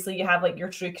 because obviously you have like your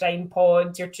true crime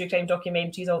pods, your true crime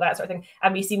documentaries, all that sort of thing,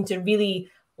 and we seem to really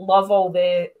love all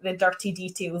the dirty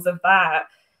details of that.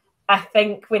 I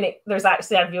think when there's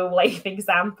actually a real life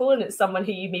example and it's someone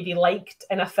who you maybe liked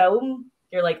in a film,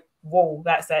 you're like, whoa,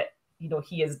 that's it.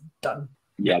 He is done.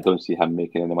 Yeah, I don't see him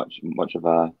making any much of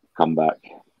a comeback.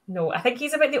 No, I think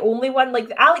he's about the only one.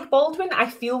 Like Alec Baldwin, I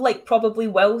feel like probably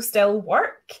will still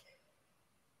work.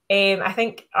 I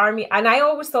think Armie, and I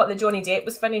always thought that Johnny Depp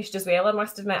was finished as well, I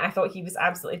must admit. I thought he was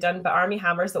absolutely done, but Armie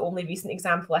Hammer's the only recent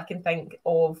example I can think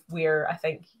of where I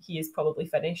think he is probably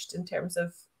finished in terms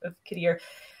of career.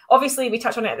 Obviously, we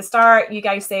touched on it at the start. You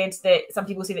guys said that some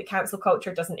people say that cancel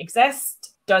culture doesn't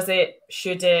exist. Does it?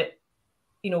 Should it?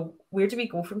 Where do we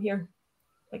go from here,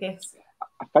 I guess?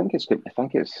 I think it's they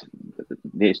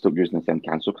need to stop using the term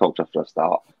cancel culture for a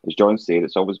start. As John said,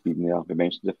 it's always been there. We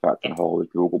mentioned the fact in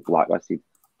Hollywood, people go blacklisted.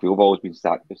 People have always been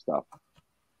sacked for stuff.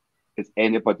 Has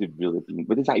anybody really been?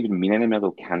 What does that even mean anymore?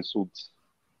 Though cancelled?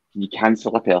 Can you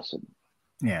cancel a person?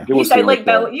 Yeah. You sound like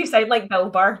Bill. You sound like Bill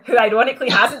Burr, who ironically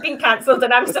hasn't been cancelled,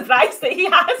 and I'm surprised that he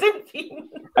hasn't been.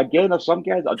 Again, there's some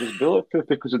guys that are just bulletproof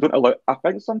because they don't allow. I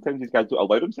think sometimes these guys don't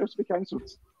allow themselves to be cancelled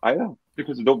either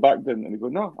because they don't back down and they go,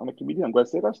 "No, I'm a comedian. I'm going to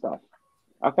say that stuff."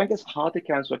 I think it's hard to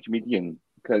cancel a comedian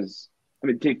because,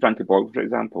 take Frankie Boyle for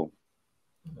example.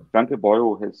 Frankie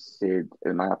Boyle has said,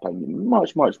 in my opinion,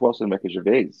 much worse than Ricky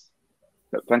Gervais.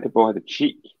 That Frankie Boyle had the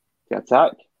cheek to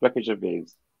attack Ricky Gervais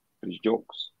for his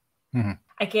jokes. Mm-hmm.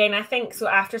 Again, I think so.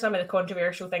 After some of the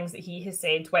controversial things that he has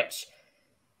said, which,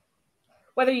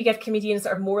 whether you give comedians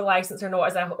sort of more license or not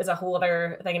is a whole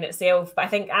other thing in itself. But I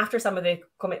think after some of the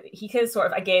comment, he could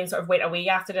sort of went away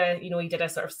after he did a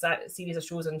sort of series of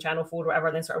shows on Channel 4 or whatever,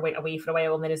 and then sort of went away for a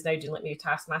while, and then is now doing like maybe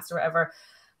Taskmaster or whatever.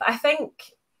 But I think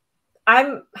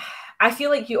I feel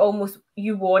like you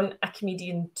want a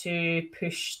comedian to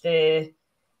push the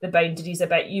boundaries a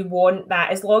bit. You want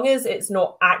that, as long as it's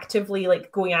not actively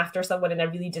like going after someone in a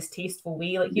really distasteful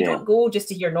way. Like you don't go just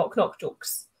to hear knock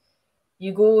jokes.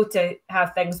 You go to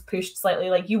have things pushed slightly.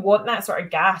 Like you want that sort of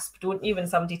gasp, don't you, when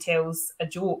somebody tells a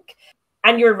joke?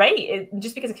 And you're right.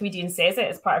 Just because a comedian says it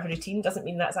as part of a routine doesn't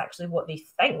mean that's actually what they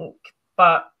think.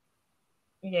 But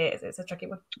yeah, it's a tricky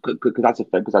one. Because that's a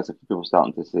thing. Because that's what people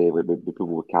starting to say with people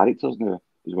with characters now.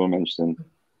 Because we're mentioning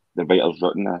the writers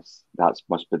written this. That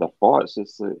must be their thoughts.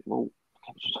 It's like, well,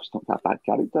 it's just not that bad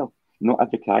character. Not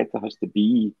every character has to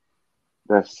be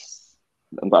this.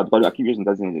 I keep using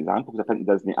Disney as an example because I think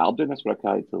Disney are doing this for their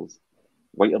characters.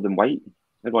 Whiter than white,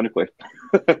 ironically.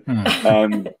 That's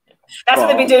what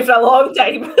they've been doing for a long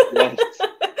time. Yes.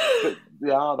 But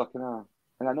they are, they're kind of,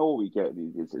 and I know we get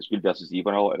it's good versus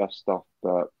evil and all of this stuff,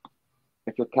 but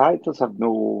if your characters have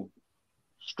no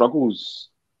struggles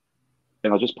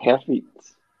and are just perfect.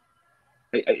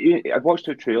 I watched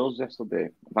 2 trailers yesterday,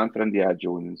 one for Indiana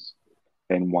Jones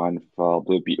and one for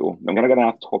Blue Beetle. I'm going to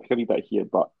have to talk a wee bit here,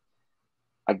 but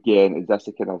again, is this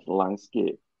a kind of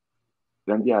landscape?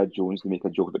 Indiana Jones, they make a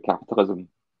joke about capitalism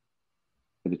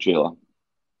in the trailer.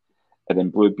 And then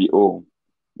Blue Beetle,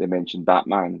 they mention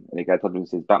Batman, and the guy turns and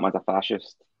says, Batman's a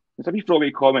fascist. It's a wee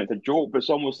throwaway comment, it's a joke, but it's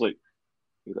almost like,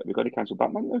 we've got to cancel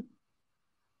Batman now?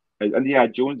 Is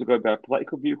Indiana Jones got a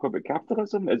political view about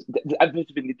capitalism? Does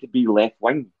everything need to be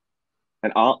left-wing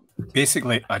and art?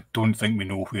 Basically, I don't think we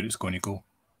know where it's going to go.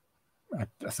 I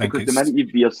think because the minute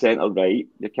you veer centre right,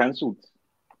 you're cancelled.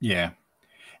 Yeah.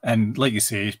 And like you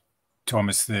say,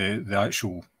 Thomas, the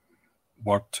actual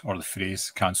word or the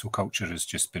phrase cancel culture has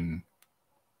just been,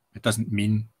 it doesn't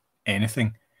mean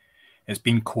anything. It's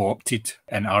been co-opted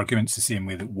in arguments the same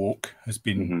way that woke has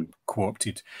been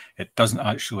co-opted. It doesn't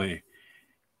actually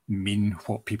mean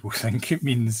what people think it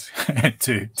means,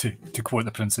 to quote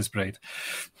The Princess Bride.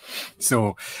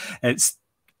 So it's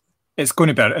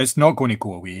not going to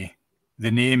go away.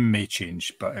 The name may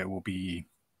change, but it will be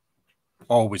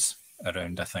always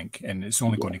around, I think, and it's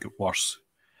only going to get worse.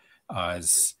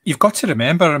 As you've got to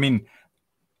remember, I mean,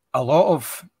 a lot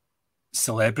of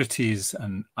celebrities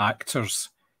and actors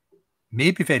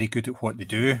may be very good at what they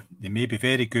do. They may be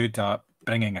very good at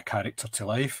bringing a character to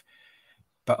life,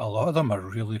 but a lot of them are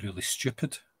really, really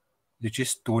stupid. They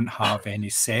just don't have any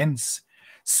sense.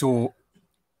 So,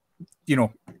 you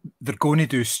know, they're going to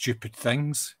do stupid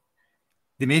things.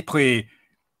 They may play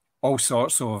all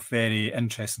sorts of very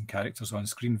interesting characters on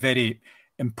screen, very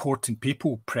important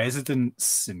people,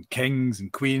 presidents and kings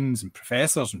and queens and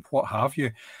professors and what have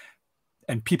you.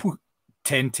 And people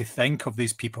tend to think of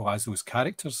these people as those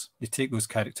characters. They take those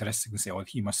characteristics and say, oh,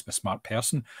 he must be a smart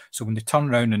person. So when they turn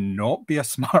around and not be a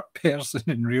smart person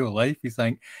in real life, you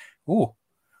think, oh,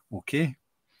 okay.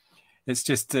 It's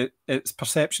just, it's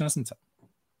perception, isn't it?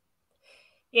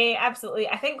 Yeah, absolutely.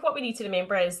 I think what we need to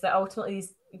remember is that ultimately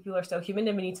these people are still human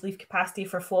and we need to leave capacity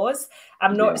for flaws.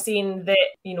 I'm not saying that,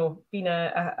 you know, being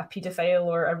a paedophile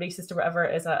or a racist or whatever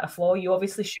is a flaw. You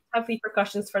obviously should have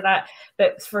repercussions for that.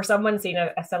 But for someone saying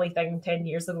a silly thing 10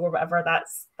 years ago or whatever, that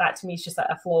to me is just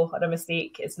a flaw or a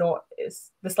mistake. It's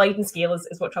the sliding scale is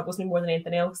what troubles me more than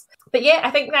anything else. But yeah,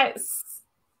 I think that's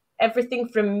everything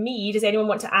from me. Does anyone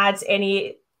want to add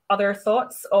any other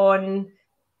thoughts on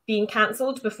being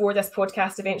cancelled before this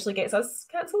podcast eventually gets us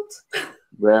cancelled?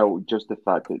 Well, just the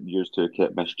fact that you two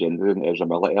kept misgendering Ezra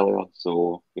Miller earlier,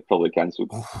 so you're probably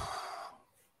cancelled.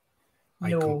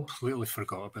 I completely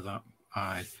forgot about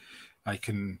that. I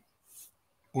can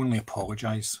only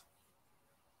apologise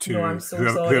to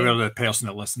whoever the person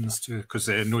that listens to, because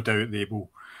no doubt they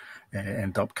will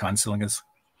end up cancelling us.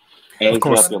 Of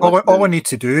course, all I need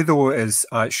to do, though, is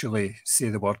actually say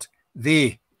the word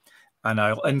they. And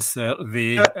I'll insert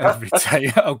they every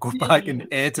time. I'll go back and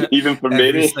edit even for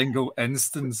every single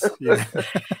instance. Yeah,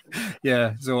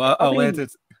 yeah. So I'll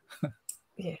edit.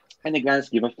 Yeah. In the grand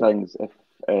scheme of things, if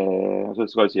I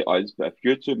was going to say us, but if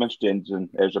you two misgendering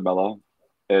Ezra Miller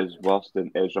is worse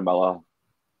than Ezra Miller,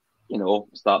 you know,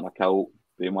 starting a cult,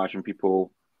 brainwashing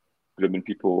people, grooming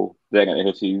people, getting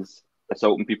into houses,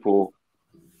 assaulting people,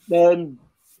 then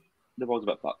the world's a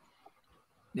bit fucked.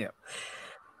 Yeah.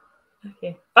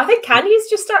 Okay. I think Kanye's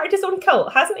just started his own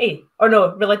cult, hasn't he? Or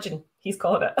no, religion, he's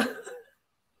called it.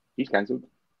 He's cancelled.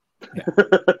 Yeah.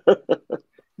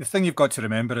 The thing you've got to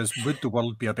remember is, would the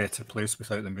world be a better place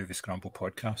without the Moviescramble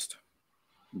podcast?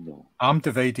 No. I'm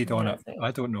divided on it. I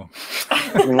don't know.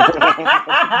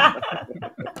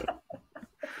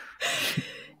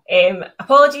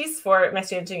 Apologies for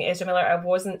misjudging Ezra Miller. I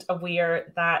wasn't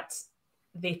aware that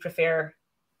they prefer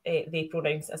they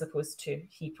pronouns as opposed to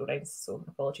he pronouns, so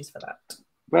apologies for that.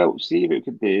 Well, see what we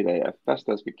could do. If this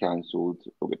does get cancelled,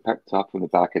 it'll get picked up on the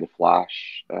back of the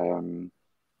Flash,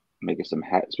 make us some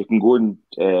hits. We can go on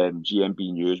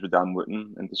GMB News with Dan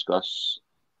Wooten and discuss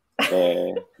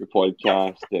the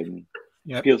podcast and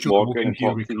Piers Morgan.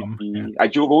 Joe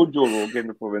Rogan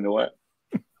before we know it.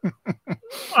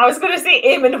 I was going to say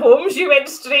Eamon Holmes. You went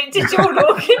straight to Joe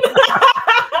Rogan.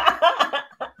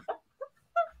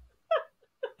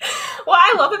 What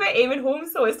I love about Eamon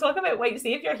Holmes, though, is talking about white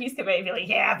saviour. He's come out and be like,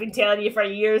 yeah, I've been telling you for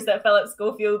years that Philip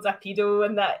Schofield's a pedo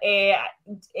and that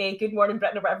Good Morning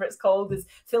Britain or whatever it's called is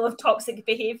full of toxic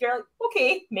behaviour. Like,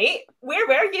 okay, mate, where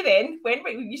were you then?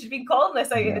 You should have been calling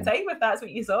this out at the time if that's what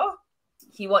you saw.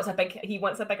 He wants a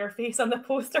bigger face on the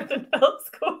poster than Philip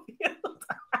Schofield.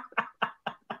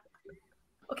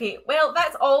 Okay, well,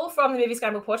 that's all from the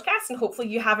Moviescramble podcast, and hopefully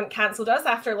you haven't cancelled us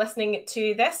after listening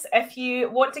to this. If you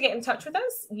want to get in touch with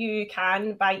us, you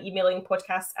can by emailing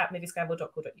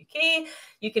podcasts@moviescramble.co.uk.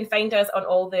 You can find us on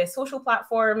all the social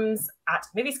platforms at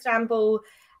Moviescramble,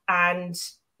 and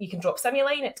you can drop Simmy a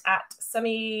line at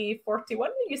Simmy41.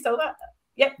 Are you still that?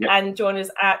 Yep. And John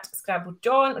is at Scramble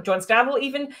John, or John Scramble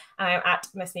even, and I'm at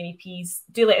Miss Mamie Peas.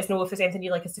 Do let us know if there's anything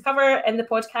you'd like us to cover in the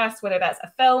podcast, whether that's a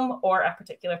film or a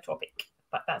particular topic.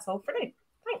 But that's all for now.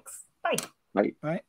 Thanks. Bye. Bye.